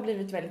och jag har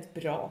blivit väldigt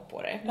bra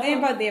på det. Det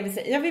är bara det vi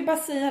säger. Jag vill bara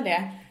säga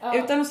det.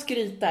 Utan att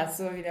skryta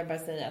så vill jag bara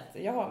säga att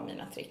jag har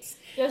mina tricks.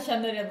 Jag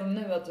känner redan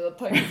nu att du har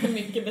tagit för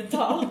mycket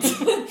betalt.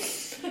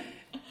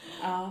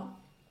 Ja.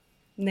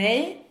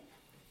 Nej.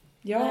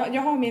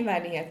 Jag har min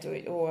värdighet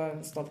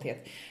och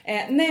stolthet.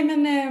 Nej,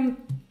 men...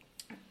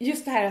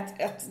 Just det här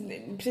att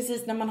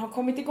precis när man har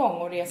kommit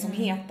igång och det är som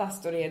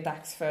hetast och det är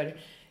dags för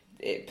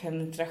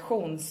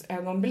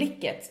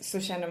penetrationsögonblicket, så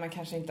känner man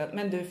kanske inte att,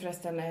 men du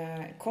förresten,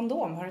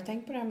 kondom, har du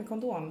tänkt på det här med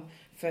kondom?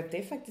 För att det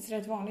är faktiskt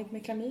rätt vanligt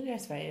med klamydia i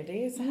Sverige.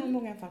 Det är så här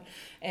många fall.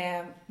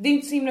 Det är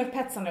inte så himla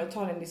upphetsande att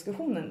ta den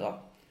diskussionen då.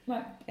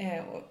 Nej.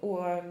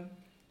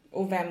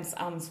 Och vems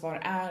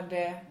ansvar är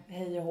det?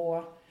 Hej och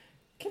hå.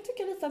 Kan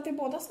tycka lite att det är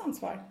bådas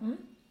ansvar.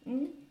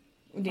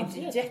 Och det är inte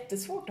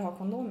jättesvårt att ha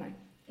kondomer.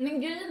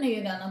 Men grejen är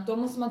ju den att då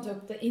måste man ta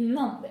upp det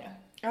innan det.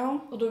 Ja.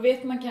 Och då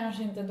vet man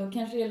kanske inte, då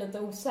kanske det är lite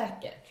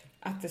osäkert.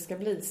 Att det ska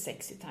bli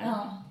sexy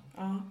time.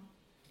 Ja.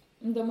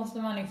 Då måste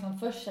man liksom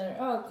först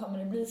säga, kommer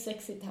det bli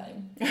sexy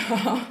time?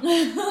 Ja.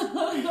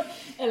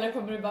 Eller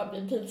kommer det bara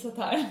bli pizza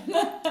time?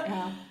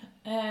 Ja.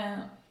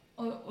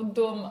 Och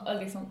då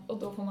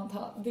får man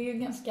ta, det är ju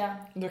ganska...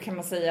 Då kan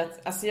man säga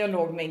att, alltså jag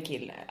låg med en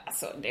kille,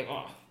 alltså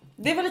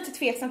det var lite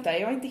tveksamt där.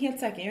 Jag är inte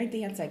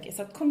helt säker.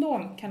 Så att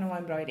kondom kan nog vara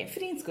en bra idé. För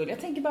din skull, jag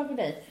tänker bara på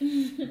dig.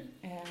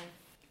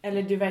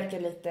 Eller du verkar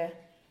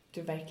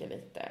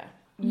lite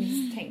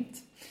misstänkt.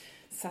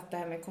 Så att det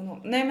här med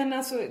kondom. Nej men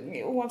alltså,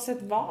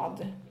 oavsett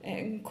vad.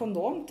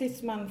 Kondom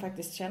tills man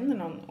faktiskt känner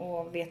någon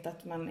och vet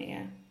att man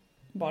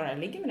bara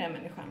ligger med den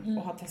människan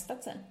och har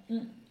testat sig.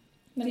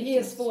 Men det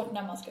är svårt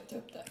när man ska ta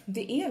upp det.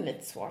 Det är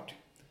lite svårt.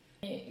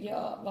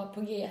 Jag var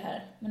på G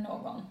här med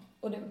någon.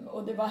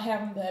 Och det var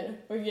händer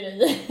och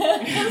grejer.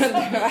 Det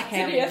var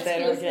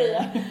händer och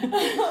grejer.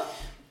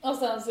 Och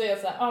sen så är jag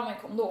så här, men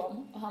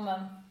kondom. Och han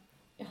bara,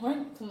 jag har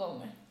inga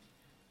kondomer.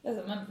 Jag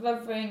sa, men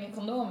varför har jag inga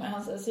kondomer?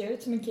 Han sa, ser jag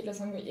ut som en kille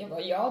som går... Jag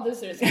bara, ja, du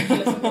ser ut som en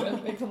kille som går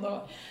ut med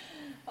kondomer.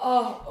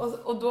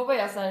 Och då var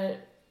jag så här,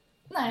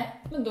 nej,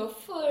 men då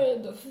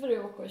får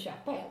du åka och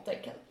köpa helt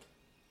enkelt.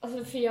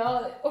 Alltså för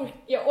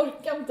jag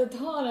orkar inte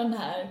ta den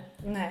här...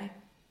 Nej.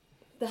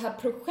 Det här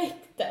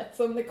projektet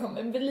som det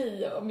kommer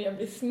bli om jag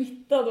blir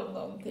smittad av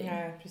någonting.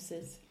 Ja,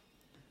 precis.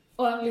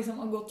 Och liksom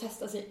att gå och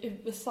testa sig i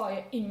USA, jag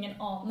har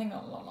ingen aning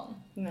om vad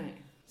man... Nej.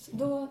 Så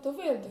då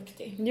var jag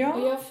duktig. Ja.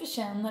 Och jag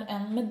förtjänar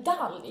en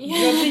medalj.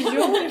 Ja, det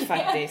gör du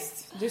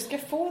faktiskt. Du ska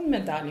få en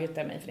medalj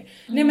utav mig för det.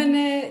 Nej, men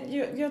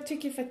jag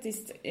tycker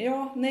faktiskt...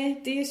 Ja,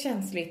 nej, det är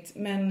känsligt.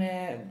 Men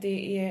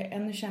det är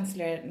ännu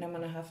känsligare när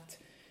man har haft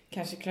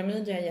kanske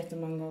klamydia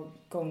jättemånga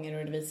gånger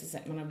och det visar sig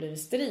att man har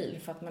blivit steril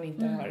för att man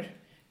inte har...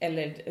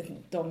 Eller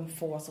de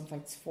få som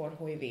faktiskt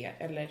får HIV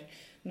eller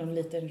någon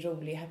liten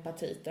rolig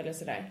hepatit eller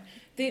sådär.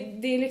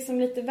 Det är liksom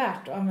lite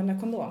värt att använda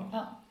kondom.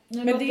 Ja,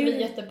 nu låter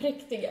vi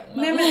jättepräktiga.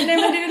 Men... Nej, men det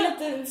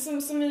är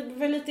lite som vi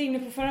var lite inne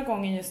på förra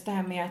gången, just det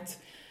här med att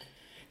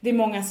det är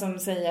många som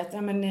säger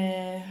att men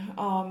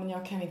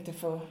jag kan inte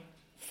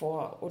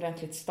få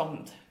ordentligt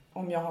stånd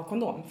om jag har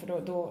kondom.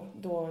 För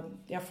då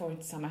jag får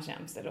inte samma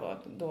tjänster,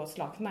 då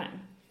slaknar den.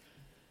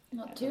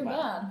 Too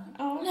bad.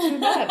 Ja, too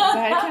bad. Det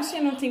här kanske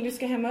är någonting du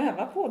ska hem och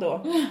öva på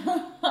då.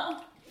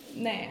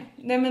 Nej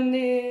men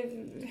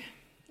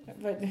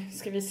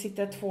ska vi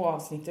sitta 2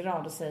 avsnitt i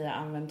rad och säga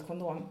använd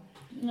kondom?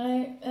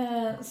 Nej,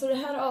 så det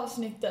här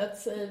avsnittet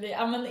säger vi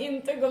använd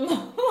inte kondom.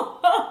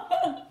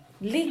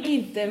 Ligg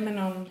inte med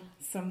någon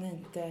som ni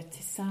inte är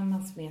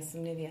tillsammans med,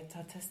 som ni vet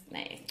har testat.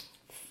 Nej,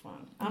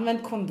 fan.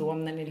 Använd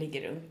kondom när ni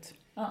ligger runt.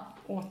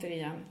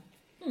 Återigen.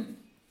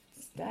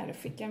 Där, då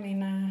fick jag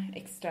mina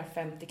extra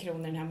 50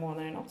 kronor den här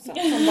månaden också.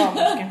 Som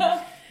barnmorska.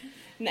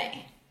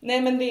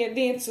 Nej, men det är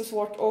inte så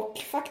svårt. Och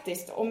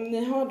faktiskt, om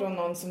ni har då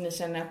någon som ni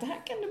känner att det här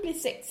kan det bli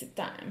sexy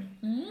time.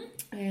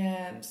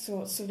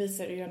 Så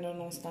visar det ju ändå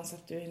någonstans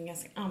att du är en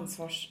ganska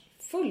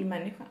ansvarsfull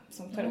människa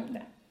som tar upp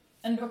det.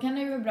 Men då kan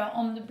det ju vara bra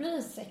om det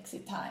blir sexy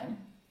time.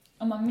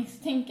 Om man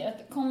misstänker att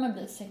det kommer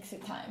bli sexy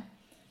time.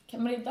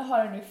 Kan man inte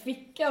ha det i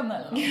fickan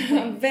eller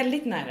någonting?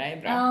 Väldigt nära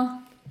är bra.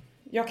 Ja.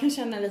 Jag kan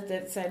känna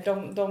lite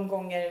såhär, de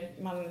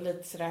gånger man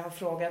lite sådär har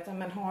frågat,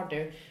 men har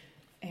du?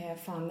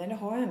 Fan, nej, det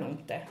har jag nog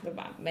inte. Då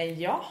bara, men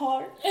jag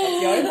har.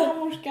 Jag är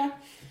barnmorska.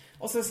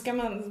 Och så ska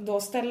man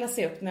då ställa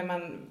sig upp när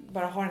man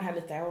bara har den här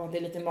lite, det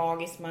är lite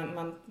magiskt.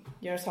 Man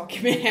gör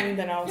saker med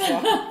händerna och så.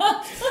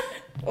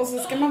 Och så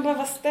ska man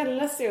bara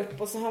ställa sig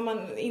upp och så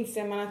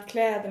inser man att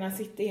kläderna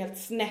sitter helt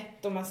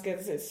snett och man ska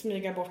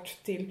smyga bort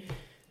till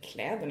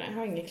kläderna. Jag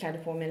har inga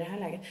kläder på mig i det här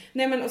läget.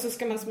 Nej, men och så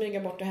ska man smyga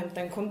bort och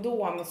hämta en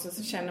kondom och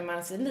så känner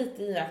man sig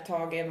lite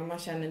iakttagen och man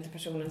känner inte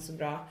personen så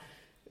bra.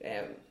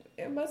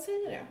 Jag bara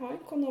säger det. Ha en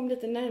kondom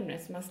lite närmare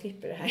så man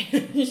slipper det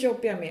här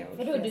jobbiga med.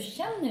 Vadå, du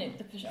känner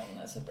inte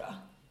personen så bra?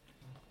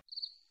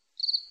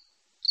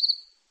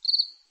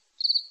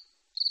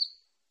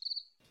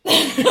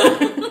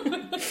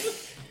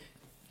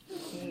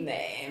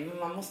 Nej, men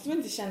man måste väl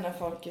inte känna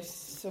folk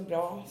så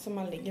bra som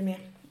man ligger med.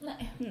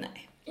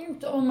 Nej.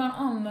 Inte om man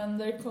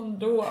använder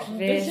kondom. Precis.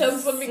 Det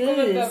känns som vi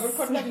kommer behöva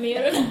korta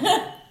ner den.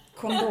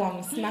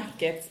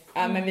 Kondomsnacket.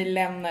 Ja, men vi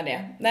lämnar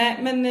det. Nej,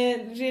 men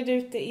red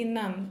ut det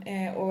innan.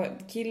 Och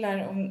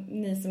killar, om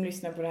ni som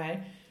lyssnar på det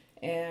här.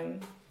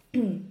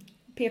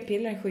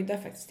 P-piller skyddar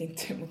faktiskt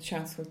inte mot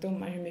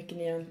könssjukdomar. Hur mycket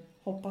ni än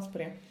hoppas på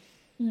det.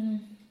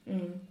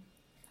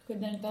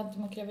 Skyddar inte alltid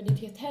mot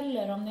graviditet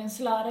heller. Om det är en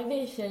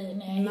slarvig tjej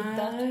när jag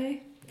hittat.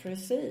 Nej,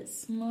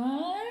 precis.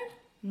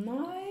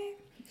 Nej.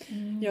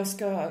 Jag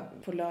ska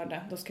på lördag,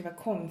 då ska vi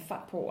konfa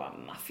på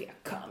Mafia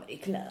Comedy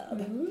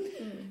Club.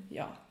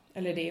 Ja,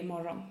 eller det är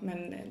imorgon.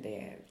 Men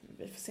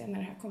vi får se när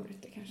det här kommer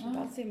ut. Det kanske inte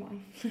alls är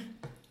imorgon.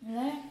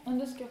 Nej, men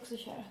då ska jag också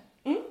köra.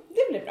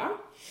 Det blir bra.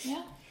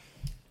 Ja.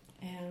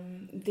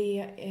 Det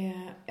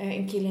är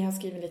en kille jag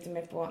skriver lite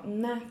mer på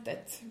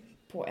nätet.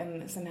 På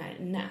en sån här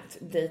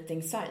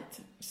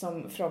nätdating-sajt.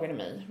 Som frågade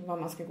mig vad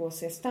man ska gå och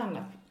se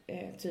stand-up.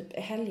 Typ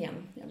i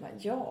helgen.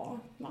 Jag bara,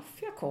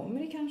 Mafia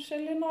Comedy kanske.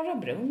 Eller Norra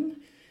Brunn.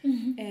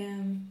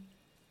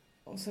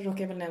 Och så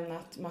råkade jag väl nämna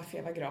att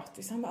Mafia var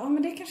gratis. Han bara,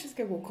 men det kanske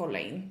ska gå och kolla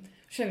in.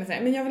 Jag känner så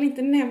här, men jag vill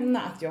inte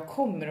nämna att jag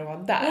kommer att vara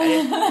där.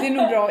 Det är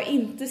nog bra att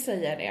inte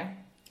säga det.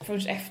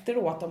 Först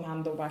efteråt, om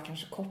han då bara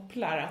kanske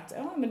kopplar att,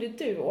 men det är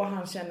du. Och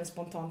han känner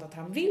spontant att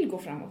han vill gå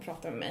fram och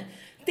prata med mig.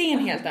 Det är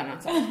en helt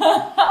annan sak.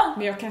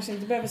 Men jag kanske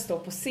inte behöver stå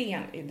på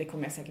scen. Det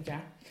kommer jag säkert göra.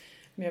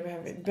 Men jag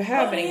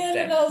behöver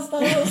inte.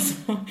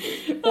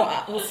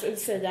 och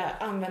säga,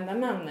 använda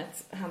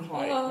namnet han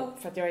har.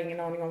 För att jag har ingen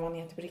aning om vad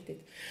han heter på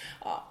riktigt.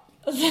 Ja.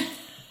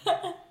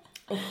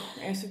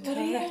 Jag är så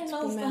trött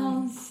på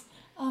män.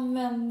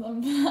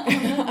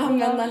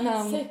 Använda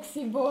namn.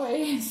 Sexy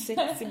boy.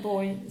 Sexy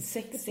boy.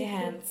 Sexy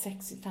hand.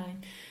 Sexy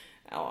time.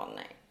 Ja,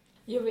 nej.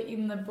 Jag var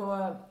inne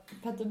på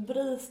Petter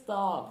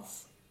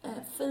Bristads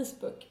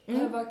Facebook.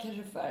 Det var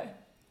kanske för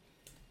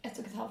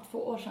 1,5-2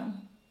 år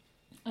sedan.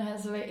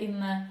 Så var jag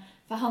inne,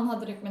 för han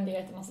hade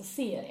rekommenderat en massa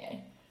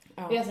serier.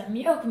 Och jag sa,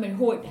 men jag kommer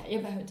ihåg det här,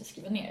 jag behöver inte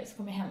skriva ner det. Så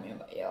kom jag hem och jag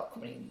bara, jag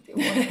kommer inte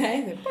ihåg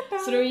det.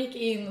 Så då gick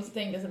jag in och så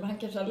tänkte jag, men han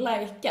kanske har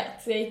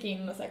likat. Så jag gick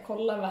in och så här,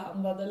 kollade vad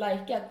han hade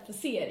likat för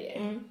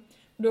serier.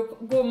 Och då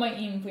går man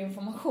in på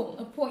information.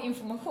 Och på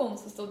information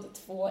så stod det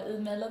 2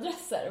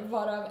 e-mailadresser.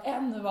 Varav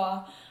en var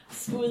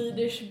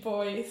Swedish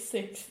Boy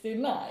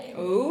 69.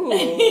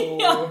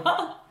 Ja.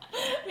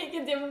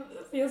 Vilket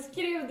jag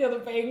skrev det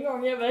på en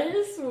gång. Jag bara, hej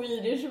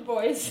Swedish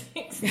Boy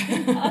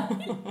 69.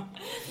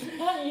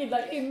 Han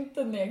gillar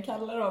inte när jag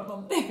kallar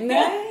honom det.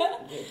 Nej,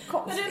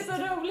 men det är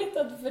så roligt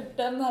att för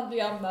den hade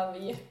ju han var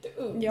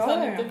jätteung. Så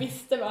han inte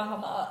visste vad han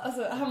har.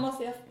 Alltså han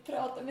måste ju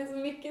prata med så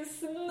mycket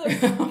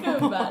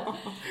snuskgubbar.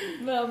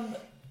 Men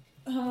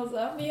han var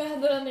såhär, men jag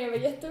hade den när jag var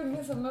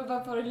jätteung. Så man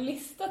bara får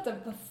listat den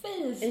på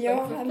Facebook.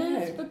 Ja, för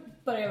Facebook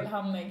började väl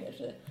han med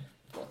kanske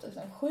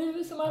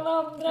 2007 som alla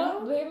andra.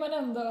 Då är man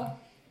ändå...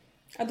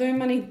 Ja, då är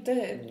man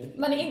inte...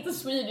 Man är inte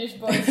Swedish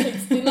Boy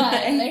 69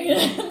 längre.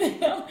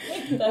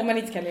 Om man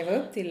inte kan leva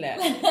upp till det.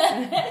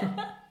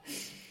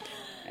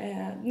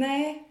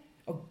 Nej.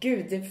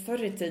 Gud, det är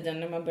förr i tiden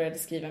när man började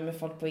skriva med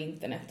folk på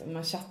internet och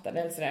man chattade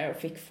eller sådär och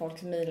fick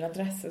folks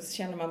mailadresser, så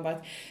känner man bara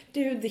att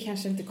du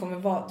kanske inte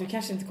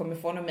kommer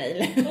få någon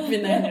mail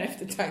vid närmare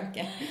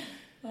eftertanke.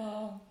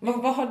 Ja.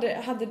 Vad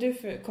hade du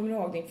för, kommer du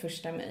ihåg din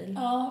första mail?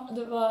 Ja,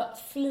 det var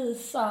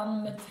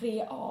Flisan med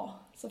 3A.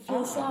 Så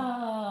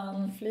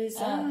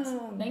Flisan.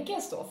 Den kan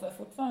jag stå för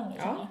fortfarande.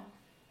 Ja,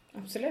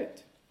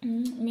 absolut.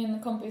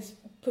 Min kompis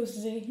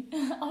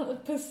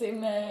Pussy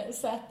med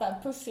Z,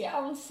 Pussy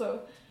Anso,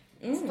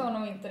 står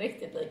nog inte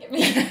riktigt lika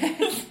mycket.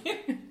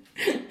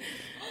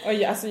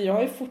 Alltså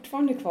jag är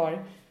fortfarande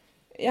kvar.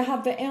 Jag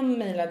hade en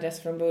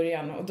mailadress från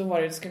början och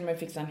då skulle man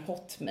fixa en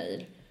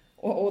hotmail.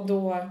 Och då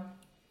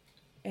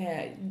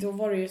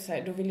var det ju så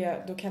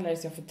här, då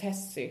kallades jag för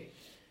Tessie.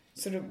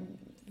 Så då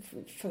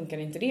funkar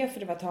inte det för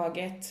det var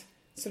taget.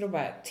 Så då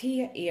bara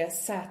TEZZEY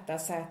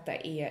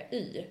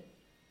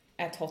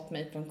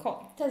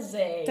 @hotmail.com.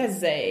 Tessie.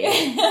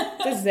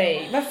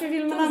 Varför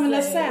vill man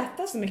använda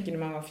Z så mycket när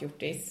man var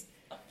 14?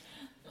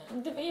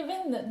 Jag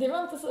vet inte, det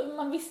var inte så,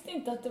 man visste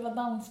inte att det var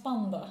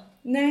dansband då.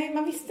 Nej,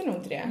 man visste nog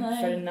inte det.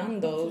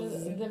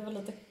 Fernandos. Det var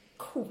lite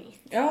coolt.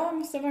 Ja,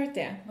 måste ha varit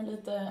det. Men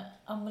lite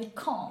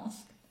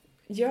amerikanskt.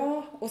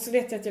 Ja, och så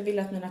vet jag att jag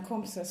ville att mina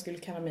kompisar skulle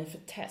kalla mig för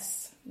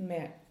Tess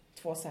med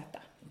 2 Z.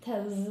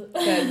 Tess.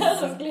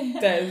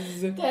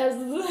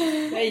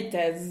 Hej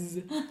Tess.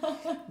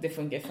 Det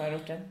funkar i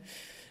förorten.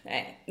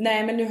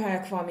 Nej, men nu har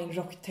jag kvar min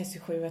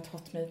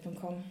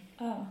rocktess27@hotmail.com.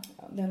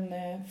 Den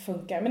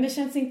funkar. Men det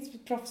känns inte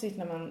proffsigt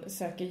när man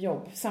söker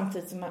jobb.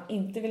 Samtidigt som man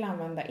inte vill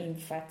använda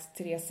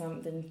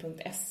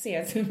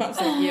info@teresandin.se så man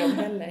söker jobb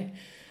heller.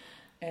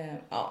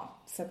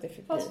 Så att det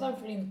fick fast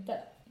varför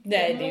inte?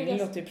 Nej, det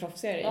låter ju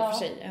proffsigare i och för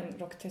sig än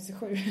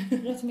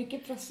rocktess27. Rätt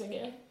mycket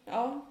proffsigare.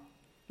 Ja,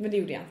 men det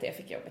gjorde jag inte. Jag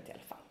fick jobbet i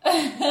alla fall.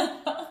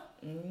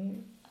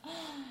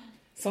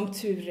 Som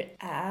tur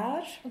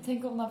är. Jag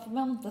tänker om man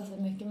förväntar sig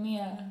mycket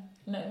mer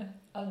nu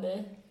av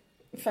dig.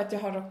 För att jag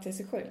har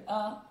rocktess27?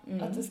 Ja,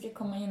 att du ska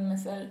komma in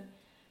med så här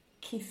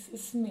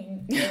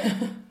kiss-smink.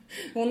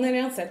 Hon har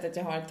redan sett att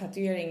jag har en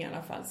tatuering i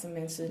alla fall, som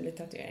är en synlig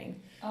tatuering.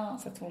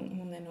 Så att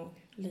hon är nog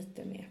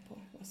lite med på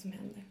vad som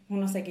händer.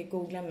 Hon har säkert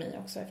googlat mig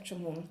också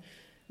eftersom hon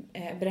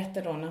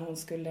berättade då när hon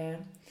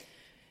skulle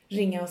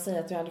ringa och säga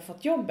att jag hade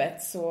fått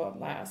jobbet, så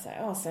var jag så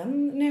här,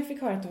 sen när jag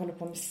fick höra att du håller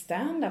på med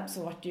stand-up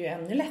så var det ju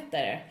ännu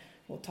lättare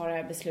att ta det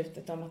här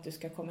beslutet om att du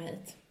ska komma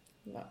hit.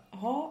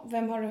 Jaha,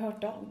 vem har du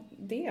hört det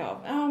av?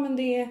 Ja, men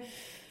det är...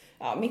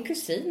 Ja, min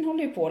kusin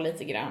håller ju på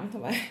lite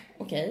grann.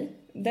 Okej,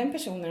 den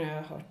personen har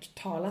jag hört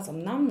talas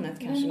om namnet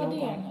kanske någon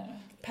gång.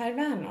 Per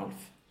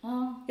Wernolf.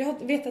 Jag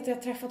vet att jag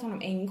har träffat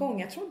honom en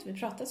gång. Jag tror inte vi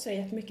pratat så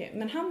jättemycket.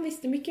 Men han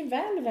visste mycket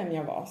väl vem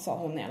jag var, sa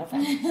hon i alla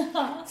fall.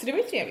 Så det var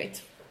ju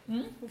trevligt.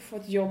 Och få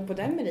ett jobb på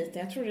den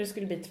meriten. Jag trodde det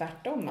skulle bli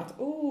tvärtom. Att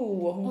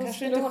hon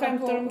kanske inte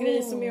skämtar om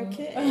grejer som är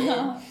okej.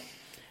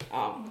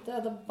 Ja.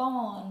 Döda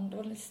barn,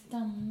 dålig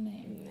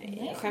stämning.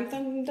 Nej, jag skämtar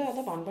om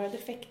döda barn, bara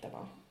defekta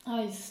barn.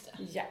 Ja, just det.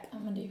 Ja,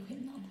 men det är ju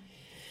skillnad.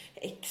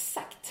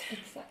 Exakt.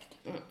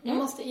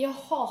 Jag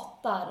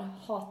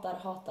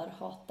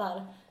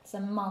hatar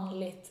sen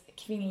manligt,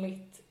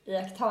 kvinnligt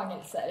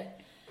iakttagelser.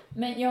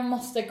 Men jag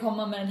måste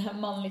komma med den här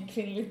manligt,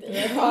 kvinnligt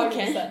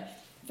iakttagelser.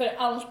 För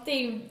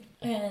alltid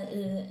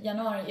i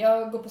januari,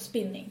 jag går på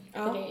spinning.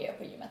 För det är jag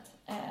på gymmet.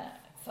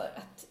 För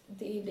att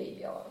det är det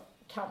jag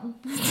kan.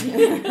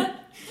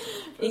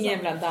 Ingen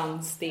jävla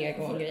danssteg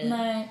och grejer.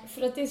 Nej,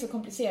 för att det är så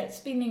komplicerat.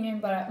 Spinning är ju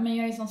bara, men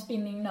jag är som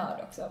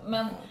spinningnörd också.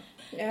 Men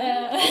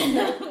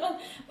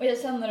och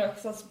jag känner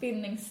också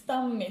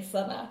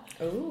spinningstammisarna.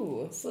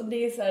 Så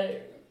det är så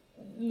här,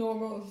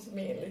 någon som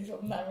är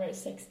liksom närmare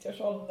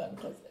 60-årsåldern,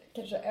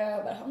 kanske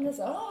över. Han är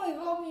så här,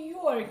 jag var i New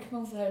York.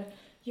 Man så här,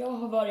 jag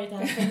har varit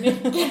här för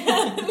mycket.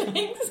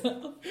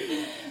 liksom.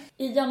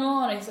 I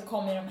januari så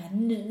kommer de här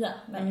nya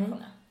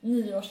människorna.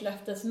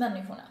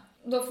 Nyårslöftesmänniskorna.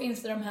 Då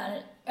finns det de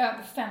här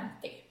över 50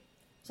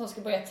 som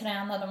ska börja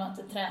träna. De har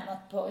inte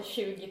tränat på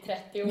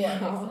 20-30 år.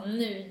 Liksom.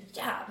 Nu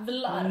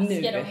jävlar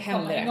ska de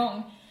komma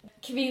igång.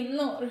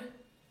 Kvinnor,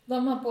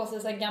 de har på sig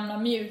så här gamla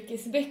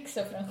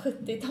mjukisbyxor från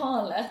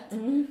 70-talet.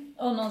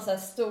 Och någon så här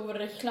stor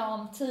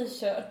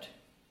reklam-t-shirt.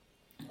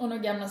 Och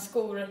några gamla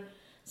skor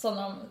som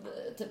de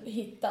typ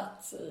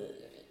hittat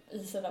i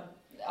sina,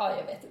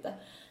 jag vet inte.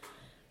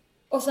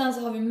 Och sen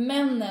så har vi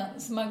männen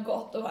som har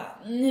gått och bara,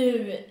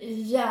 nu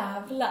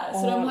jävlar.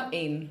 Så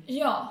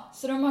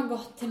så de har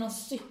gått till någon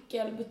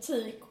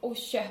cykelbutik och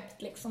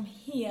köpt liksom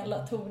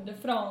hela Tour de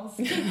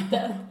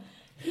France-kittet.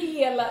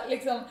 Hela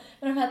liksom,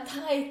 med de här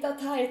tajta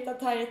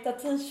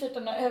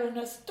t-shirtarna över den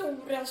här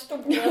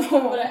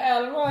stora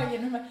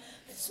ölmagen. De här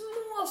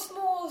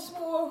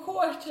små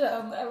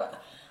shortsen.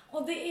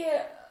 Och det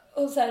är,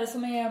 och så här,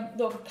 som är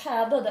då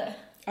paddade.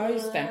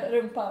 Just det.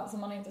 Rumpan som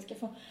man inte ska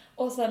få.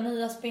 Och så här,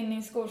 nya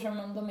spinningsskor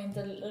som de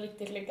inte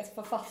riktigt lyckas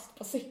få fast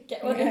på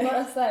cykeln. Och det är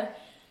bara så här,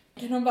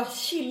 kan de bara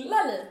chilla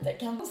lite?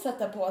 Kan de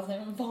sätta på sig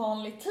en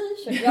vanlig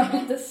t-shirt? Jag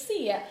vill inte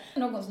se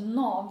någons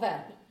navel.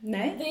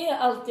 Nej. Det är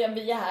allt jag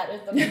begär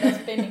utan mina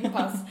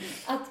spinningpass.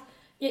 Att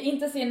jag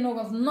inte ser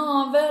någons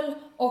navel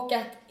och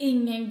att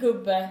ingen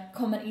gubbe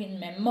kommer in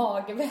med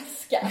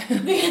magväska.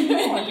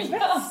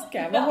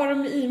 Magväska? Vad har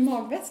de i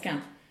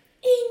magväskan?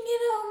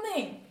 Ingen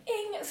aning.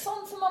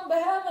 Sånt som man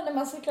behöver när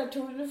man cyklar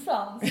Tour de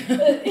France.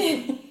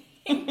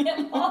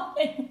 Ingen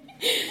aning.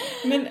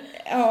 Men,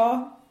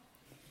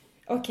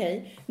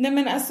 okej. Nej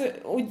men alltså,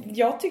 och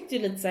jag tyckte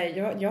ju lite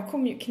såhär, jag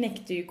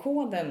knäckte ju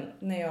koden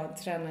när jag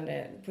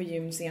tränade på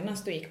gym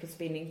senast och gick på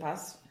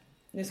spinningpass.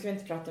 Nu ska vi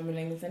inte prata om hur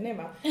länge sedan det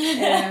var.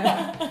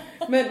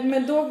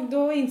 Men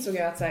då insåg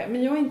jag att så här,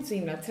 men jag är inte så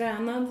himla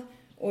tränad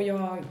och jag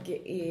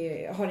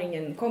har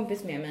ingen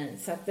kompis med mig.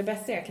 Så att det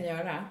bästa jag kan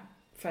göra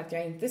för att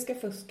jag inte ska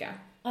fuska,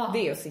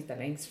 det är att sitta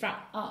längst fram.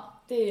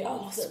 Det är ju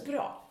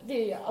asbra. Det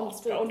är ju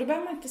asbra. Och då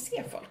behöver man inte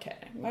se folk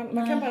heller.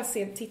 Man kan bara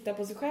titta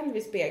på sig själv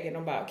i spegeln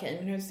och bara okej,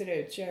 men hur ser det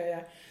ut?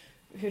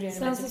 Hur är det?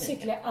 Sen så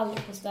cyklar jag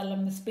aldrig på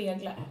ställen med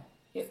speglar.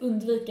 Jag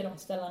undviker de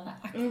ställena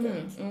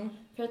aktivt.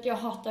 För att jag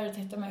hatar att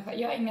titta mig själv.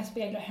 Jag har inga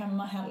speglar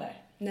hemma heller.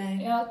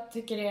 Nej.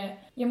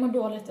 Jag mår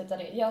dåligt utav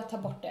det. Jag tar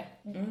bort det.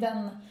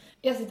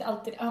 Jag sitter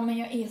alltid, men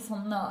jag är så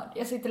nörd.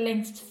 Jag sitter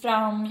längst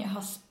fram, jag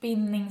har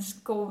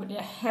spinningskor,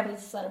 jag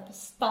hälsar på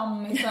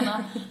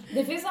stammisarna.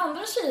 Det finns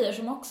andra tjejer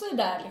som också är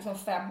där liksom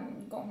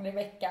 5 gånger i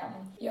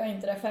veckan. Jag är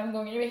inte där 5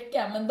 gånger i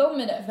veckan, men de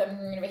är där 5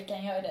 gånger i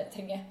veckan, jag är där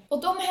 3.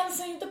 Och de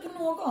hälsar inte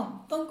på någon.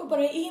 De går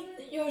bara in,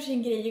 gör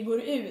sin grej och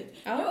går ut.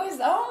 Ja. Jag är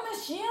så, men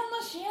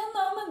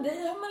tjena, men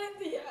det har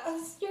man inte,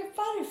 alltså,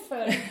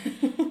 varför?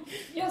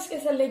 Jag ska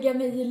så lägga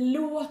mig i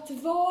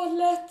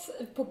låtvalet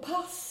på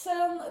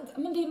passen,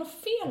 men det är något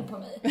fel på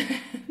mig.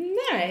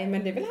 Nej,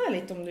 men det är väl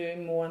härligt om du är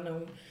mån om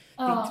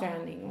din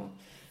träning och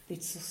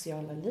ditt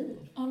sociala liv.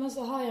 Ja, men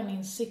så har jag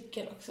min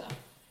cykel också.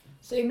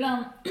 Så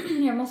ibland,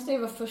 jag måste ju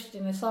vara först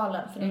in i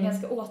salen för det är en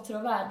ganska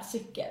åtråvärd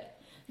cykel.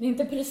 Det är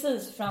inte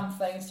precis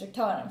framför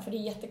instruktören för det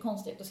är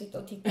jättekonstigt att sitta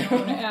och titta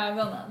någon i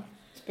ögonen.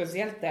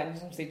 Speciellt den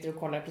som sitter och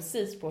kollar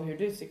precis på hur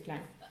du cyklar.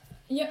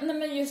 Ja, nej,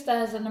 men just det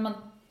här så när man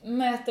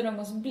möter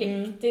någons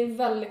blick. Det är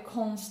väldigt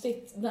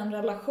konstigt den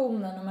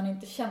relationen när man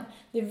inte känner.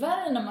 Det är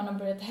värre när man har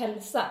börjat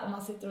hälsa och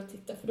man sitter och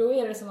tittar för då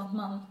är det som att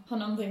man har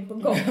någonting på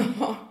gång.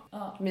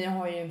 Ja. Men jag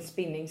har ju en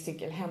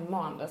spinningcykel hemma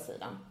å andra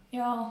sidan.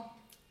 Ja,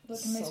 då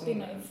kan man ju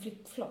spinna i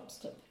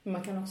flip-flops typ.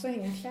 Man kan också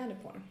hänga kläder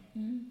på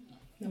den.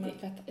 När man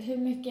tvättar. Hur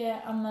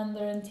mycket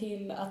använder den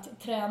till att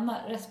träna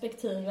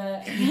respektive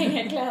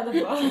hänga kläder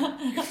på?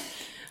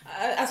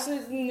 Alltså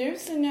nu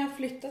sen jag har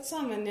flyttat så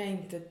använder jag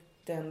inte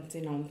den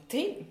till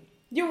någonting.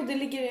 Jo, det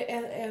ligger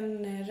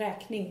en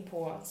räkning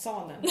på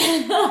sadeln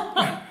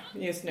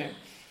just nu.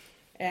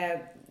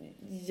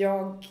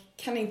 Jag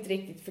kan inte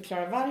riktigt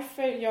förklara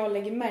varför. Jag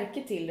lägger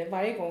märke till det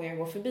varje gång jag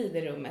går förbi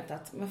det rummet.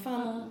 Att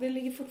det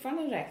ligger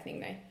fortfarande en räkning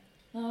där.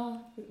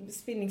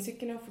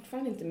 Spinningcykeln har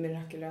fortfarande inte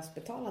mirakulöst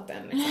betalat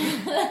än.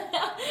 Liksom.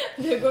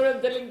 Du går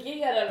och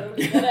delegerar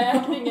olika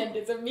räkningar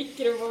till som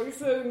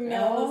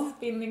mikrovågsugnen och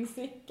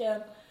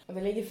spinningcykeln. Och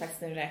det ligger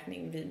faktiskt en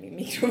räkning vid min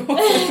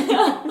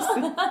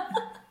mikrovågsugn.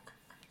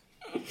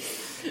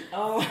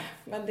 Ja,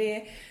 men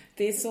det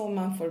är så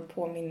man får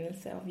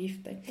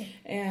påminnelseavgifter.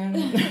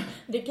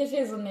 Det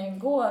kanske är så när jag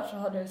går så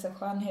har du så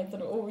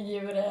skönheten och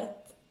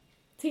odjuret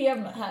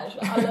tema här. Så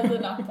alla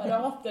dina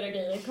apparater och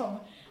grejer kommer.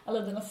 Alla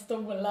dina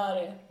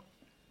stolar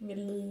vid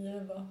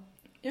liv. Och...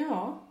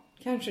 Ja,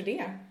 kanske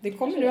det. Det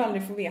kommer du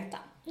aldrig få veta.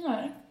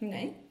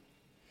 Nej.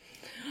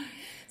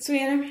 Så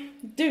är det.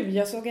 Du,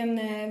 jag såg en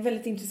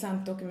väldigt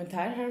intressant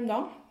dokumentär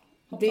häromdagen.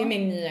 Det är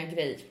min nya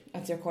grej,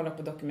 att jag kollar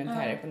på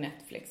dokumentärer på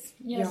Netflix.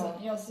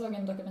 Jag såg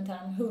en dokumentär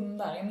om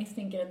hundar. Jag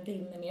misstänker att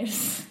din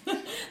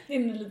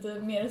är lite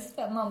mer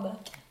spännande.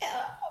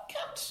 Ja,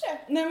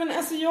 kanske. Nej, men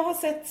alltså jag har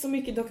sett så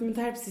mycket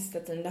dokumentärer på sista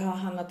tiden. Det har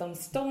handlat om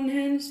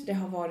Stonehenge, det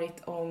har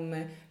varit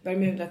om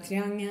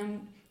Bermuda-triangeln,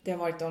 det har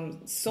varit om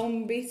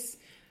zombies,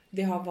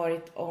 det har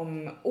varit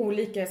om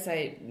olika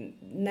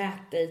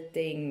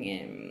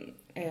nätdating,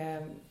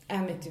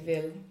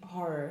 Amityville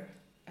horror.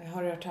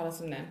 Har du hört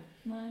talas om det?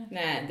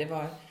 Nej, det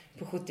var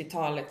på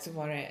 70-talet så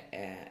var det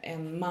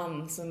en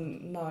man som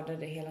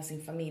mördade hela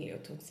sin familj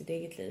och tog sitt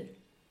eget liv.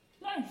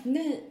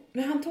 Nej,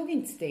 men han tog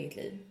inte sitt eget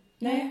liv.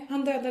 Nej,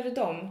 han dödade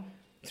dem,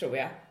 tror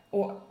jag.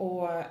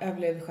 Och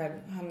överlevde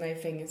själv, hamnade i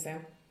fängelse.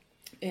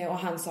 Och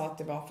han sa att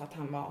det var för att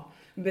han var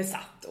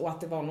besatt och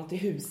att det var något i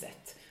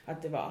huset.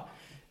 Att det var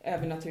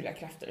övernaturliga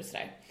krafter och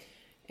sådär.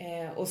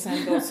 Och sen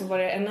då så var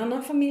det en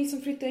annan familj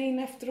som flyttade in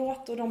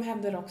efteråt och de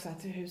hävdade också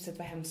att huset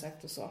var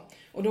hemsökt och så.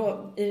 Och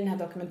då i den här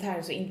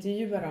dokumentären så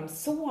intervjuar de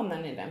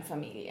sonen i den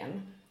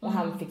familjen och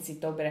han fick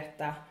sitta och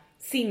berätta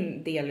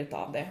sin del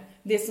utav det.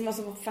 Det som var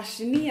så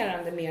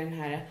fascinerande med den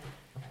här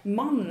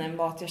mannen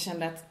var att jag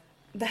kände att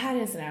det här är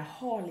en sån här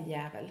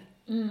haljävel.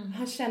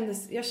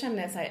 Jag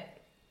kände så här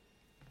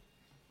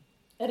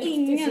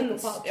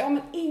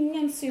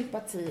ingen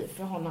sympati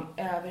för honom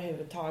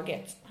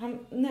överhuvudtaget.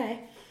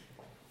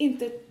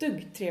 Inte ett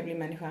dugg trevlig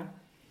människa.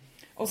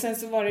 Och sen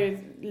så var det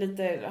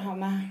lite,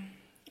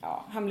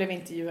 han blev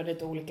intervjuad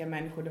lite olika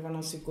människor. Det var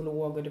någon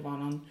psykolog och det var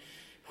någon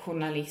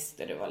journalist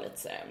och det var lite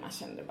så här, man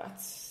kände bara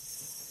att,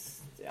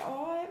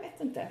 jag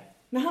vet inte.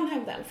 Men han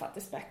hävdade i alla fall att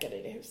det späckade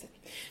i det huset.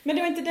 Men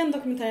det var inte den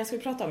dokumentären jag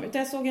skulle prata om. Utan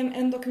jag såg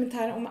en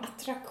dokumentär om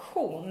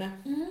attraktion.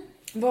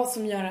 Vad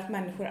som gör att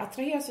människor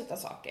attraheras av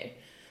saker.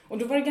 Och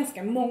då var det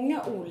ganska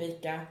många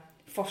olika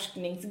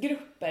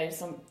forskningsgrupper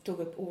som tog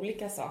upp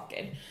olika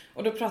saker.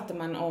 Och då pratar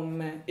man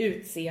om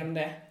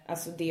utseende,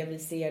 alltså det vi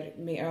ser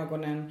med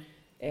ögonen.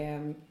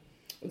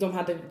 De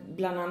hade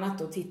bland annat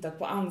då tittat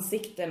på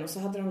ansikten och så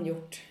hade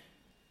de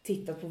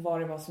tittat på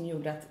vad det var som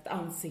gjorde att ett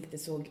ansikte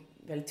såg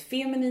väldigt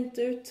feminint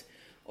ut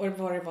och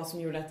vad det var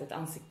som gjorde att ett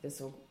ansikte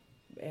såg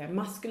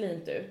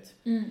maskulint ut.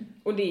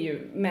 Och det är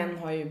ju, män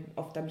har ju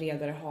ofta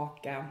bredare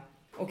haka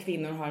och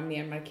kvinnor har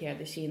mer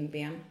markerade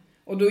kindben.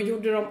 Och då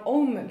gjorde de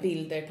om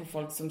bilder på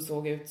folk som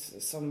såg ut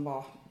som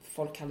var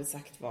folk hade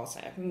sagt var så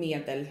här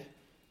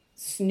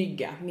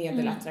medelsnygga,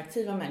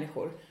 medelattraktiva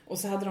människor. Och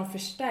så hade de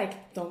förstärkt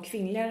de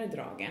kvinnligare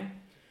dragen.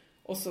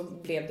 Och så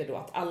blev det då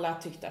att alla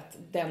tyckte att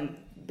den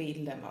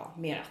bilden var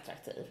mer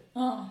attraktiv.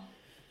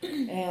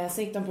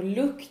 Så gick de på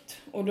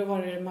lukt och då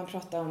var det man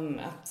pratade om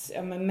att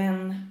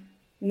män,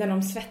 när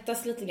de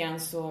svettas lite grann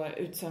så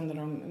utsöndrar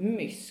de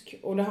mysk.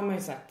 Och då har man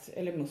ju sagt,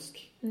 eller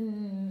musk.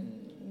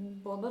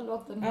 Båda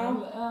låter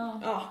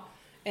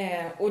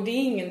och det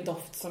är ingen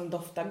doft som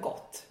doftar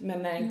gott.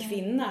 Men när en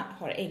kvinna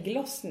har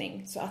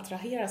ägglossning så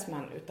attraheras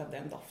man utav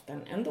den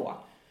doften ändå.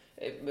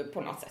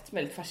 På något sätt,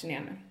 väldigt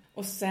fascinerande.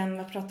 Och sen,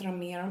 vad pratar de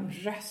mer om?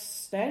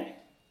 Röster.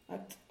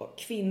 Att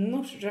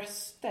kvinnors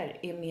röster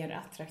är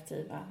mer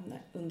attraktiva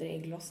under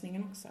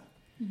ägglossningen också.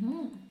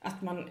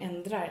 Att man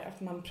ändrar,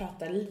 att man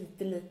pratar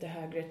lite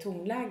högre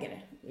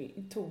tonläge.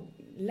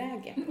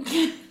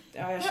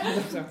 Ja, jag känner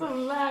också.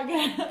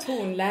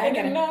 Tonläge.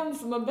 Är det män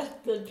som har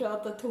bett dig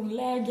prata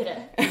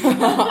tonlägre?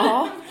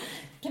 Ja.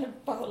 Kan du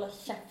bara hålla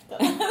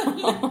käften?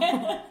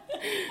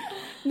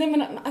 Nej,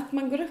 men att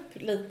man går upp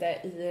lite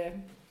i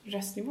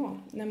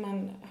röstnivån när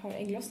man har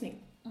ägglossning.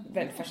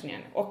 Väldigt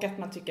fascinerande. Och att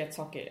man tycker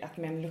att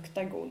män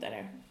luktar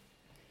godare.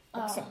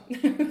 Också.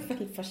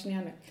 Väldigt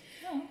fascinerande.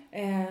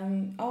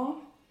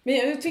 Men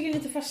jag tycker det är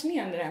lite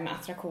fascinerande det här med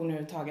attraktion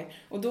överhuvudtaget.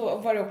 Och då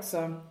var det också,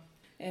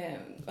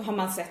 har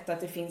man sett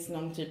att det finns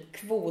någon typ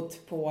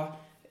kvot på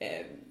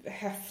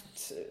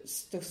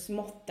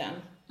höftstussmåtten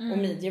och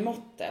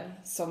midjemåtten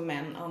som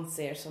män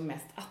anser som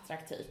mest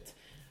attraktivt.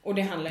 Och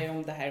det handlar ju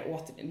om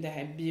det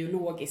här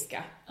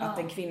biologiska. Att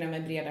en kvinna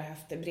med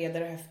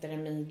bredare höfter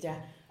än midja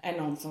är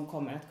någon som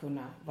kommer att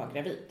kunna vara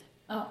gravid.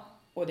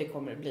 Och det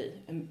kommer att bli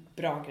en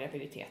bra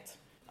graviditet.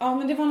 Ja,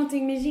 men det var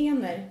någonting med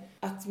gener.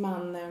 Att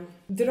man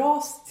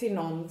dras till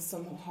någon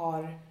som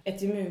har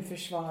ett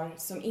immunförsvar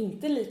som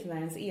inte liknar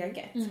ens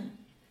eget.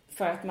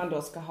 För att man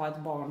då ska ha ett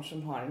barn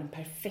som har en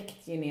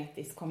perfekt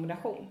genetisk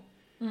kombination.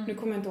 Nu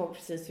kommer jag inte ihåg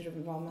precis hur det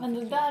var. Men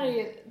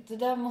det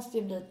där måste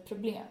ju bli ett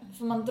problem.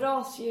 För man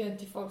dras ju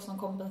till folk som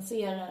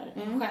kompenserar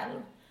en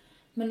själv.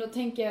 Men då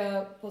tänker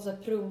jag på så här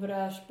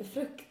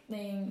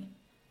provrörsbefruktning.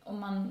 Om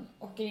man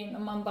åker in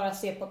och man bara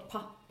ser på ett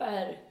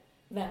papper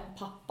vem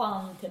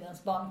pappan till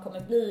ens barn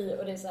kommer bli.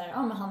 Och det är så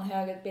här, men han är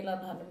högutbildad,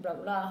 han är bla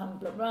bla, han är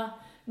bla bla.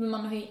 Men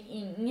man har ju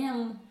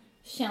ingen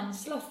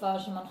känsla för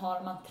som man har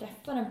om man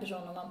träffar en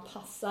person och man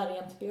passar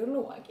rent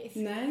biologiskt.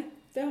 Nej,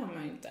 det har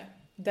man ju inte.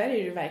 Där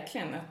är det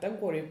verkligen att där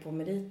går det ju på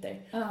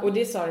meriter. Och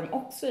det sa de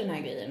också i den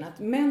här grejen. Att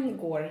män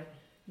går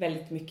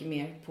väldigt mycket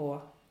mer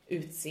på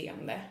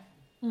utseende.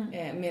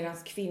 Medan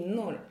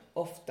kvinnor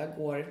ofta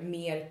går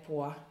mer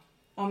på,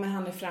 men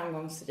han är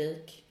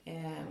framgångsrik.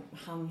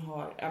 Han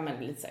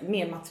har lite så här,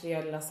 mer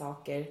materiella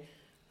saker.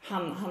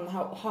 Han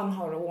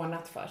har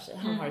ordnat för sig.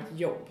 Han har ett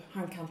jobb.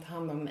 Han kan ta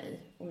hand om mig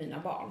och mina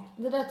barn.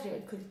 Det där tror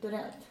jag är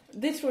kulturellt.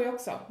 Det tror jag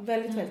också.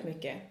 Väldigt, väldigt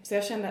mycket. Så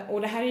jag kände,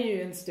 och det här är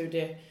ju en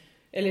studie,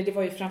 eller det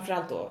var ju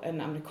framförallt då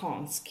en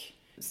amerikansk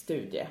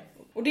studie.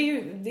 Och det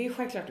är ju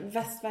självklart, i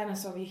västvärlden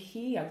så har vi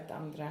helt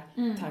andra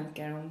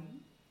tankar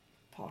om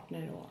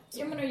partner och så.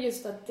 Ja, men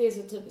just att det är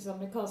så typiskt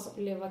amerikanskt att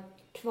leva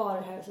kvar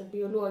det här så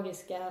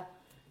biologiska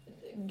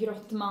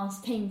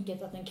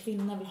grottmanstänket att en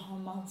kvinna vill ha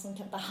en man som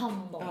kan ta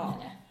hand om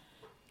henne.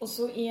 Och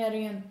så är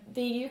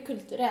det är ju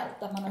kulturellt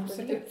att man har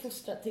blivit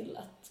uppfostrad till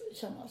att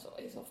känna så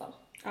i så fall.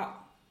 Ja.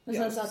 Men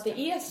sen så att det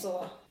är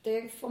så,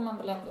 det får man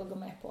väl ändå gå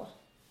med på.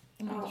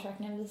 Om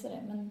undersökningen visar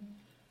det, men...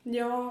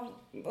 Ja,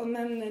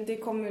 men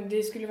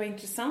det skulle vara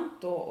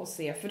intressant då att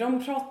se. För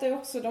de pratar ju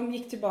också, de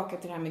gick tillbaka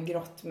till det här med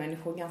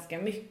grottmänniskor ganska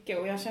mycket.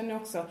 Och jag känner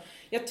också,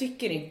 jag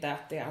tycker inte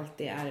att det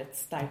alltid är ett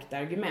starkt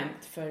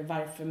argument för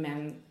varför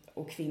män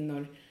och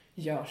kvinnor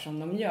gör som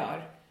de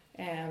gör.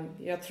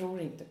 Jag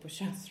tror inte på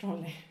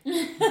könsroller.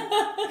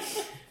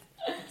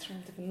 Jag tror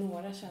inte på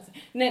några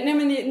könsroller.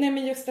 Nej,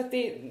 men just att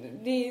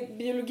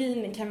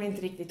biologin kan vi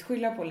inte riktigt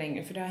skylla på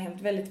längre. För det har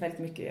hänt väldigt, väldigt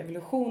mycket i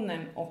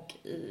evolutionen och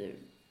i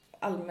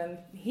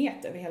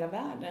allmänhet över hela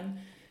världen.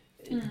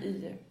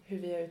 I hur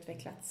vi har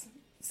utvecklats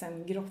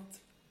sen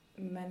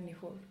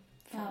grottmänniskor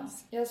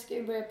fanns. Jag ska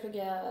ju börja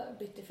plugga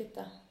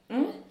byttefitta.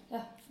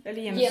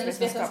 Eller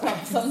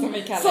genusvetenskap som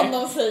vi kallar som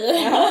de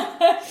säger.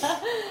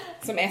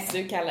 Som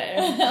SU kallar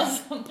det.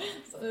 som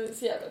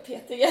så jävla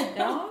petiga.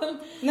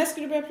 När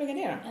ska du börja plugga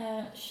det då?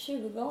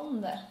 20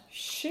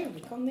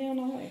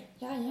 januari.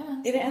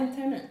 Jajamän. Är det en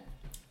termin?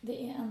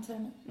 Det är en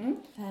termin.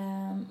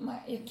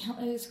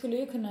 Jag skulle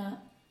ju kunna,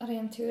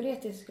 rent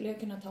teoretiskt skulle jag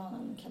kunna ta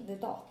en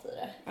kandidat i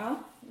det. Ja.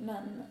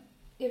 Men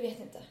jag vet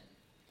inte.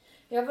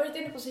 Jag har varit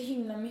inne på så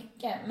himla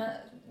mycket, men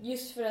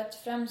just för att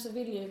främst så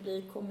vill jag ju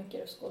bli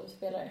komiker och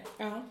skådespelare.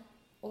 Ja.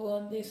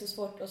 Och det är så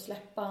svårt att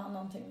släppa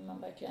någonting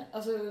man verkligen...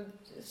 Alltså,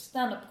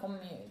 stand-up kommer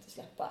jag ju inte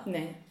släppa.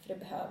 Nej. För det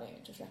behöver jag ju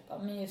inte släppa.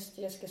 Men just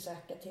jag ska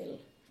söka till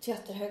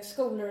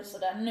teaterhögskolor och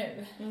sådär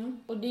nu.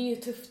 Och det är ju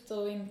tufft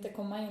att inte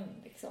komma in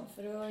liksom.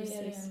 För då är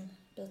det en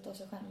bit av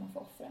sig själv man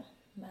får offra.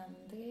 Men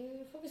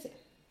det får vi se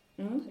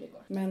hur det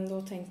går. Men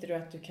då tänkte du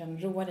att du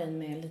kan roa dig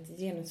med lite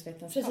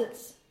genusvetenskap?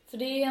 Precis. För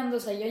det är ändå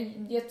så här,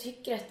 jag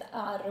tycker att det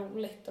är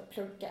roligt att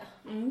plugga.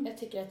 Jag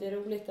tycker att det är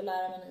roligt att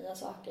lära mig nya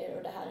saker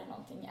och det här är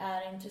någonting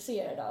jag är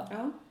intresserad av.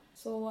 Ja.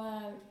 Så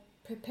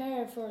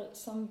prepare for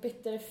some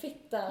bitter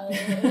fitta.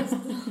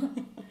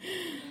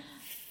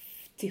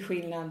 Till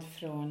skillnad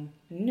från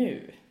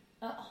nu.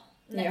 Ja,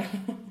 nej. Ja.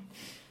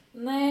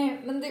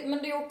 Nej, men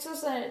det är också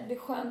så här, det är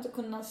skönt att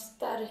kunna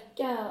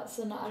stärka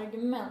sina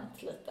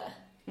argument lite.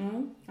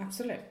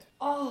 Absolut.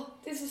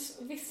 Det är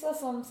så, vissa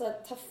som så här,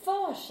 tar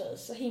för sig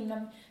så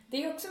himla...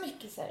 Det är också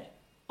mycket så här,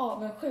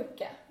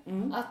 avundsjuka.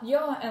 Att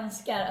jag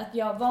önskar att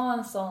jag var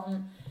en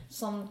sån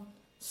som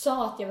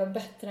sa att jag var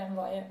bättre än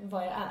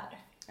vad jag är.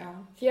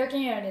 Ja. För jag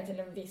kan göra det till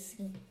en viss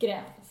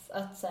gräns.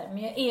 Att så här, men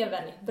jag är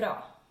väldigt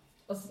bra.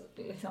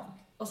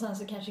 Och sen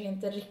så kanske jag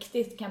inte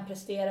riktigt kan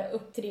prestera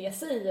upp till det jag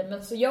säger.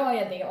 Men så gör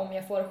jag det om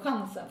jag får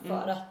chansen.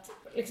 För att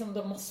liksom,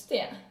 då måste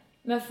jag.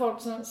 Men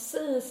folk som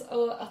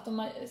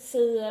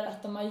säger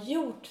att de har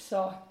gjort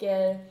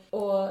saker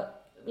och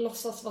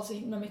låtsas vara så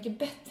himla mycket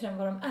bättre än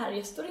vad de är.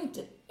 Jag står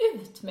inte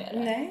ut med det.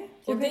 Nej,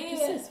 jag vet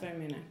precis vad du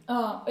menar.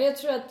 Ja, och jag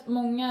tror att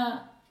många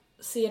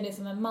ser det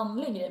som en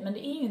manlig grej. Men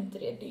det är ju inte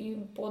det. Det är ju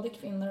både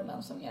kvinnor och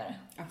män som gör det.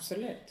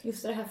 Absolut.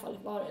 Just i det här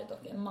fallet var det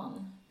dock en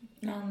man.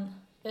 Men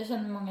jag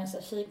känner många så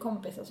här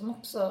tjejkompisar som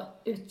också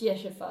utger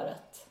sig för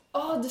att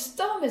det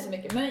stör mig så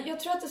mycket. Men jag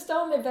tror att det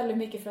stör mig väldigt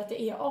mycket för att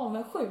det är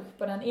avundsjuk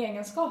på den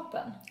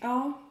egenskapen.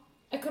 Ja.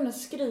 Att kunna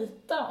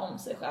skryta om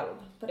sig själv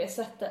på det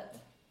sättet.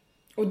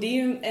 Och det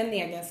är ju en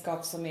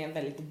egenskap som är en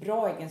väldigt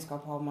bra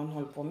egenskap om man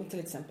håller på med till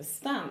exempel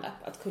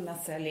stand-up. Att kunna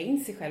sälja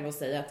in sig själv och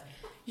säga att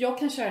jag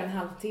kan köra en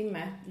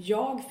halvtimme.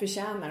 Jag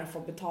förtjänar att få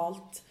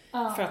betalt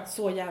för att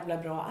så jävla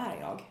bra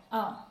är jag.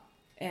 Ja.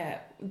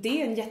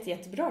 Det är en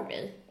jättebra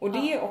grej. Och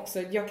det är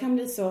också, jag kan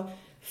bli så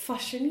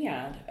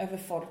fascinerad över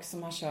folk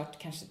som har kört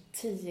kanske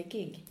 10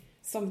 gig.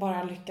 Som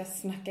bara lyckas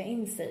snacka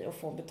in sig och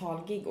få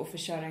betalgig och få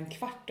köra en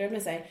kvart. Och jag blir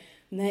såhär,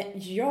 när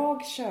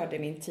jag körde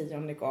min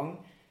 10:e gång,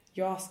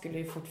 jag skulle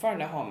ju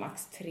fortfarande ha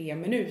max 3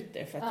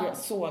 minuter. För att jag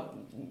så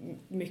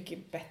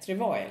mycket bättre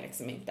var jag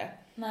liksom inte.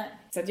 Nej.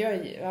 Så att jag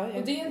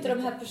och det är ju inte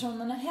de här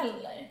personerna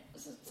heller.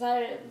 Så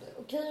här,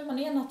 okej, man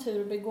är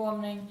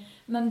naturbegåvning,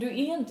 men du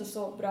är inte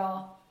så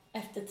bra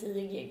efter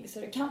 10 gig så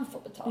du kan få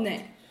betalt.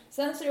 Nej.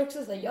 Sen så är det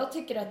också så här, jag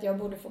tycker att jag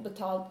borde få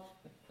betalt,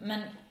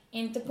 men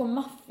inte på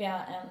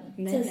maffia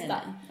en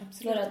tisdag.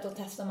 Nej, för att då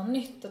testar man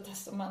nytt och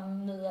testar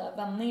man nya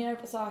vändningar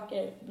på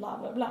saker, bla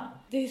bla bla.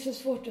 Det är så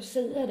svårt att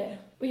säga det.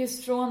 Och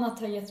just från att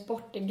ha gett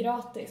bort det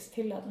gratis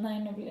till att nej,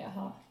 nu vill jag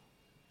ha.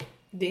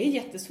 Det är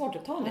jättesvårt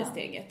att ta det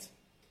steget.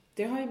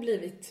 Det har ju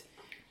blivit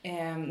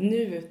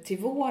nu till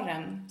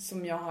våren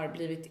som jag har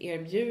blivit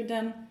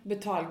erbjuden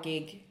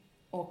betalgig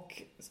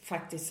och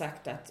faktiskt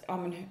sagt att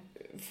men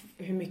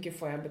hur mycket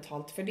får jag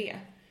betalt för det?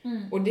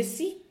 Och det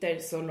sitter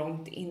så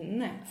långt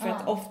inne. För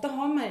att ofta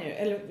har man ju,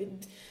 eller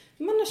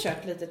man har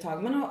kört lite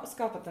tag, man har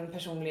skapat en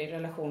personlig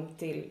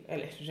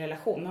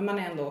relation men man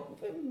är ändå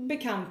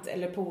bekant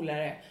eller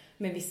polare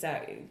med vissa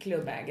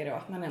klubbägare och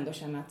att man ändå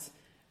känner att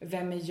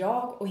vem är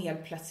jag och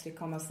helt plötsligt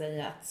kommer att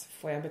säga att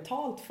får jag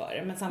betalt för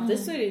det. Men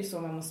samtidigt så är det ju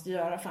så man måste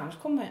göra, för annars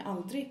kommer man ju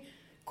aldrig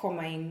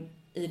komma in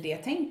i det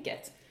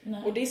tänket.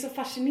 Nej. Och det är så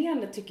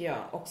fascinerande tycker jag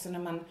också när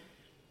man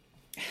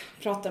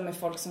pratar med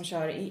folk som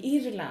kör i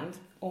Irland.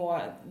 Och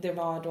det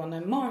var då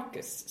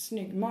när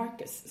snygg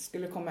Marcus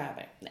skulle komma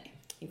över. Nej,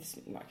 inte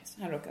snygg Marcus.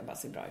 Han råkar bara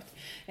se bra ut.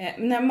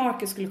 När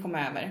Marcus skulle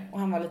komma över och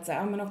han var lite så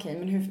här, men okej,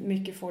 men hur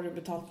mycket får du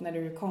betalt när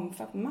du kom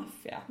för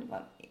maffia? Det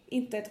var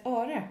inte ett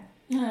öre.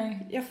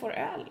 Nej. Jag får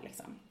öl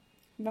liksom.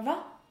 Va?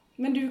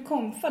 Men du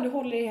komfa, du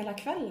håller i hela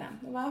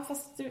kvällen.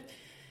 Fast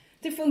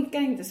det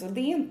funkar inte så.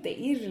 Det är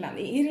inte Irland.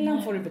 I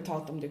Irland får du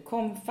betalt om du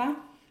komfa.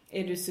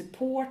 Är du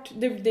support?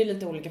 Det är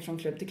lite olika från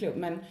klubb till klubb.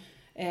 Men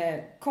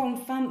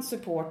konfan,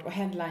 support och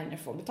headliner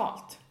får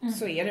betalt.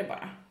 Så är det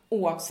bara.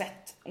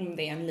 Oavsett om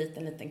det är en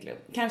liten klubb.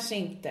 Kanske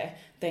inte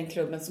den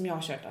klubben som jag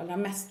har kört allra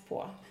mest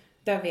på.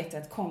 Där vet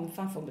jag att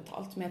konfan får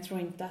betalt. Men jag tror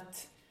inte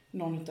att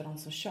någon av de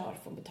som kör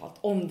får betalt.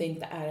 Om det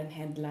inte är en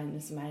headliner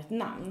som är ett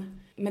namn.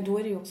 Men då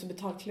är det ju också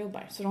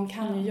betalklubbar. Så de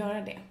kan ju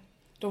göra det.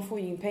 De får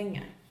ju in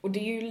pengar. Och det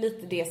är ju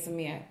lite det som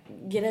är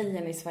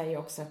grejen i Sverige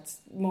också.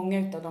 Att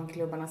många av de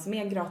klubbarna som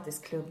är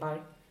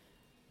gratisklubbar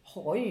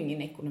har ju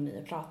ingen ekonomi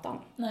att prata om.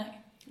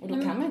 Nej. Och då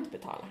kan man inte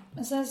betala.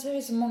 Men sen så är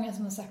det så många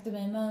som har sagt till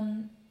mig,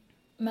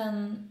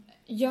 men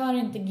gör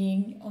inte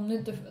gig om du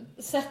inte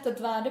sätter ett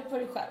värde på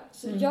dig själv.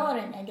 Så gör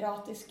inga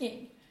gratis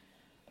gig.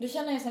 Och då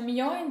känner jag så här, men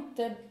jag är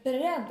inte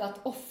beredd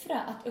att offra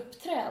att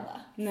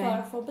uppträda för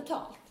att få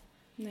betalt.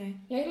 Nej.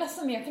 Jag är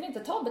ledsen, men jag kan inte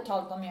ta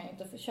betalt om jag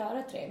inte får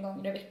köra 3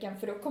 gånger i veckan.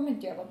 För då kommer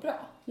inte jag vara bra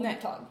om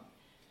ett tag.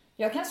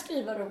 Jag kan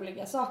skriva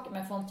roliga saker,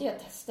 men får inte jag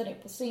testa det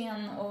på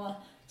scen och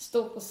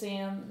stå på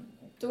scen,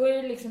 då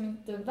är det liksom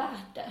inte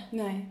värt det.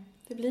 Nej,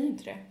 det blir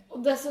inte det. Och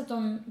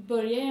dessutom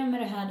börjar jag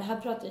med det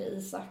här pratar ju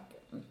Isak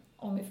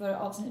om i förra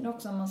avsnittet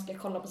också, om man ska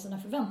kolla på sina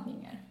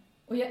förväntningar.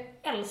 Och jag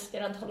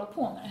älskar att hålla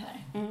på med det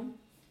här.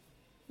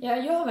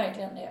 Jag gör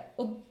verkligen det.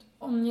 Och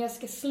om jag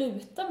ska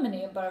sluta med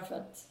det bara för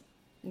att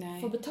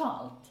få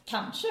betalt.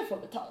 Kanske få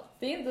betalt.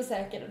 Det är inte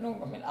säkert att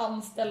någon vill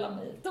anställa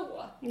mig då.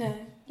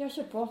 Nej. Jag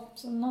kör på.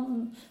 Så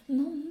någon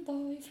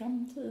dag i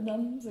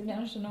framtiden så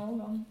kanske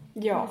någon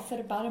vill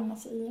förbarma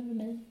sig över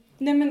mig.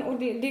 Nej, men och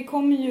det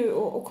kommer ju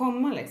att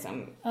komma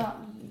liksom. Ja.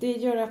 Det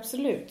gör det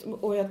absolut.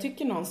 Och jag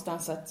tycker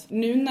någonstans att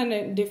nu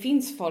när det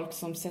finns folk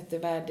som sätter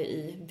värde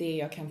i det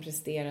jag kan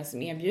prestera,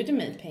 som erbjuder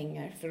mig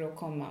pengar för att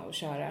komma och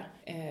köra,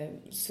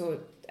 så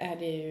är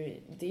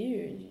det är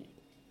ju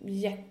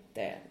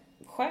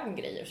jätteskön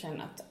grej att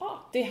känna att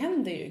det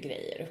händer ju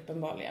grejer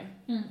uppenbarligen.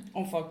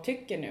 Om folk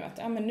tycker nu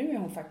att men nu är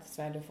hon faktiskt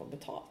värd att få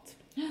betalt.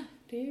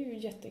 Det är ju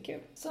jättekul.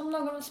 Så om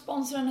någon vill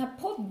sponsra den här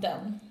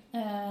podden,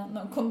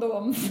 någon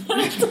kondom.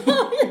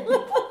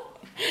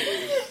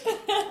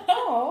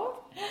 Ja,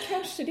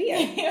 kanske det.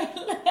 Det är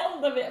det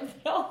enda vi har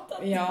pratat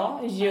om. Ja,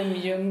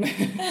 jum.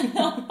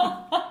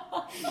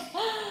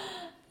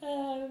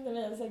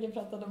 Vi har säkert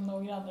pratat om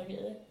några andra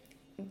grejer.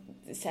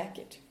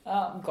 Säkert.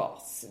 Ja.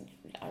 Gas.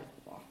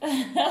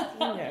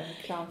 Jag gör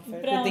reklam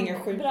för Huddinge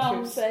sjukhus.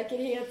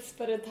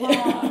 Brandsäkerhetsföretag.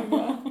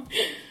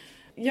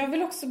 Jag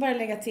vill också bara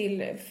lägga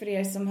till för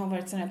er som har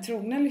varit sådana här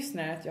trogna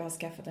lyssnare att jag har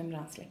skaffat en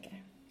brandsläckare.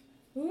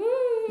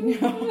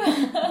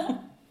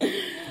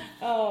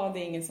 Ja, det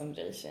är ingen som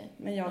bryr sig.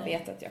 Men jag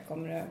vet att jag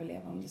kommer att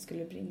överleva om det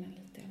skulle brinna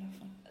lite i alla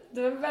fall.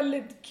 Det var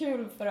väldigt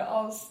kul för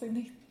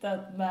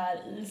avsnittet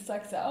när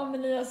Isak sa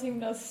men ni har så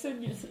himla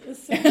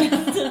subjektivt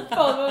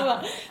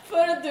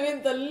för att du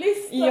inte har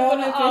lyssnat på det. Ja,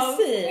 men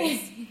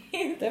precis.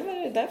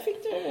 Där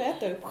fick du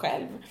äta upp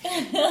själv.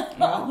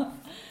 Ja.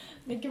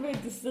 Det kan man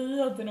inte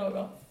säga till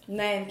någon.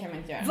 Nej, det kan man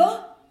inte göra. Va?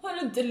 Har du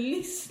inte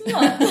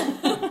lyssnat?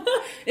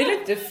 Är du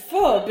inte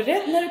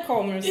förberedd när du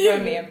kommer och ska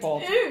vara med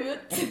på?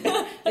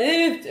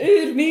 Ut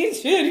ur min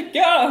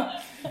kyrka!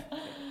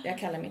 Jag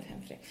kallar mitt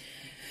hem för det.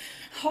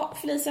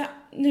 Felicia,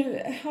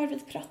 nu har vi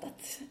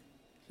pratat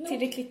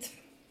tillräckligt.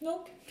 Nog.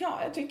 Ja,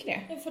 jag tycker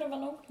det. Nu får det vara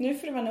nog. Nu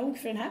får det vara nog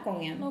för den här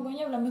gången. Någon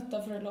jävla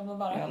mutta för att lova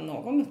vara. Ja,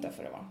 någon mutta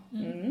för det vara.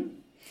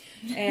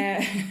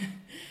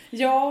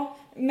 Ja,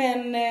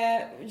 men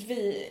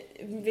vi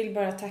vill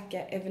bara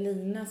tacka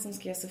Evelina som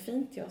skrev så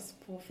fint till oss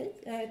på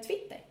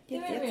Twitter.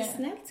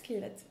 Jättesnällt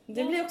skrivet.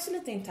 Det blir också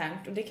lite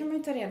internt och det kan man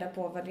ju ta reda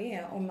på vad det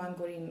är om man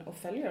går in och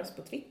följer oss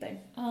på Twitter.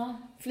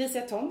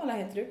 Felicia Tomala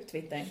heter du på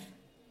Twitter.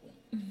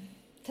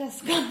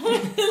 Tesco.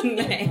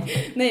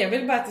 Nej, jag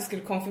vill bara att du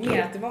skulle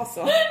konfirmera att det var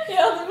så.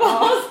 Ja, det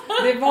var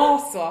så. Det var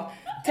så.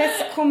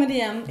 Tess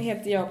Comedian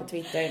heter jag på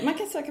Twitter. Man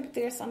kan söka på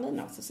Therese Sandin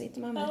också, så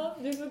hittar man mig. Ja,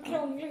 det är så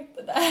krångligt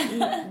det där.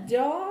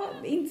 Ja,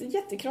 inte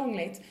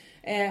jättekrångligt.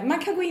 Man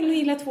kan gå in och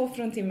gilla 2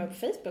 för en timme på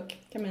Facebook.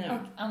 Kan man göra. Och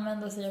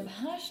använda sig av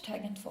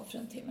hashtaggen 2 för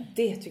en timme.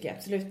 Det tycker jag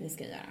absolut ni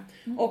ska göra.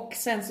 Och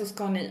sen så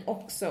ska ni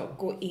också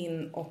gå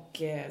in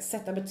och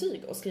sätta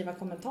betyg och skriva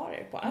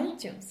kommentarer på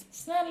iTunes.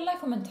 Snälla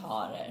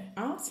kommentarer.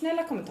 Ja,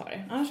 snälla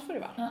kommentarer. Annars får det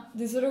vara. Ja,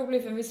 det är så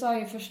roligt för vi sa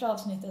i första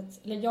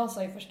avsnittet, eller jag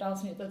sa i första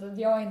avsnittet att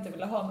jag inte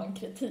ville ha någon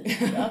kritik.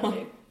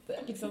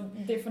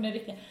 Liksom, det får ni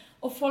riktigt.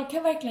 Och folk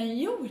har verkligen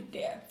gjort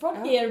det.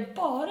 Folk ger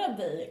bara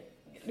dig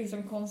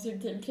liksom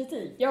konstruktiv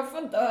kritik. Jag får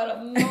inte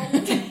höra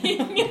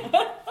någonting.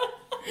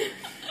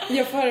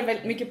 Jag får höra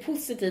väldigt mycket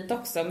positivt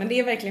också, men det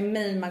är verkligen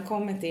mig man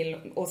kommer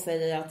till och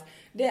säger att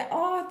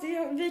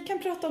vi kan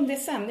prata om det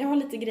sen. Jag har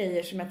lite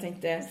grejer som jag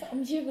tänkte...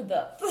 Om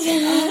ljudet.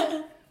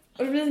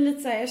 Och det blir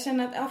lite så här, jag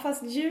känner att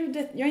fast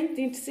ljudet, jag är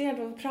inte intresserad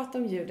av att prata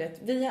om ljudet.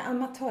 Vi är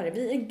amatörer,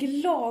 vi är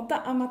glada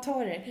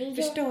amatörer.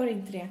 Förstör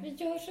inte det. Vi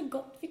gör så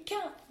gott vi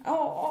kan.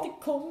 Ja. Det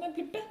kommer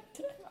bli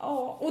bättre.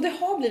 Ja, och det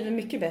har blivit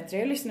mycket bättre.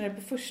 Jag lyssnade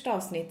på första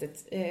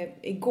avsnittet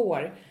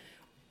igår.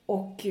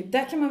 Och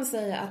där kan man väl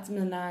säga att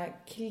mina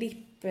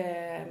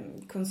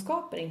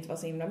klippkunskaper inte var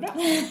så himla bra.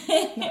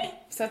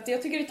 Så att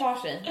jag tycker det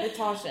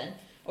tar sig.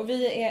 Och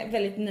vi är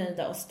väldigt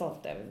nöjda och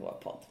stolta över vår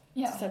podd.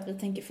 Ja. Så att vi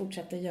tänker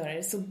fortsätta göra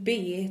det så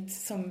beigt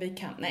som vi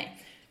kan. Nej,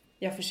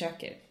 jag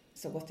försöker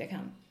så gott jag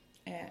kan.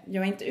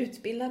 Jag är inte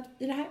utbildad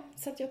i det här,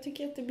 så att jag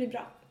tycker att det blir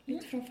bra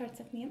utifrån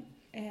förutsättningen.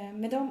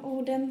 Med de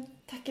orden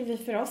tackar vi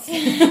för oss.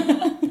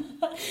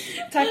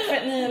 Tack för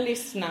att ni har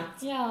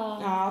lyssnat.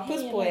 Ja,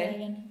 puss på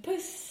er.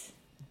 Puss.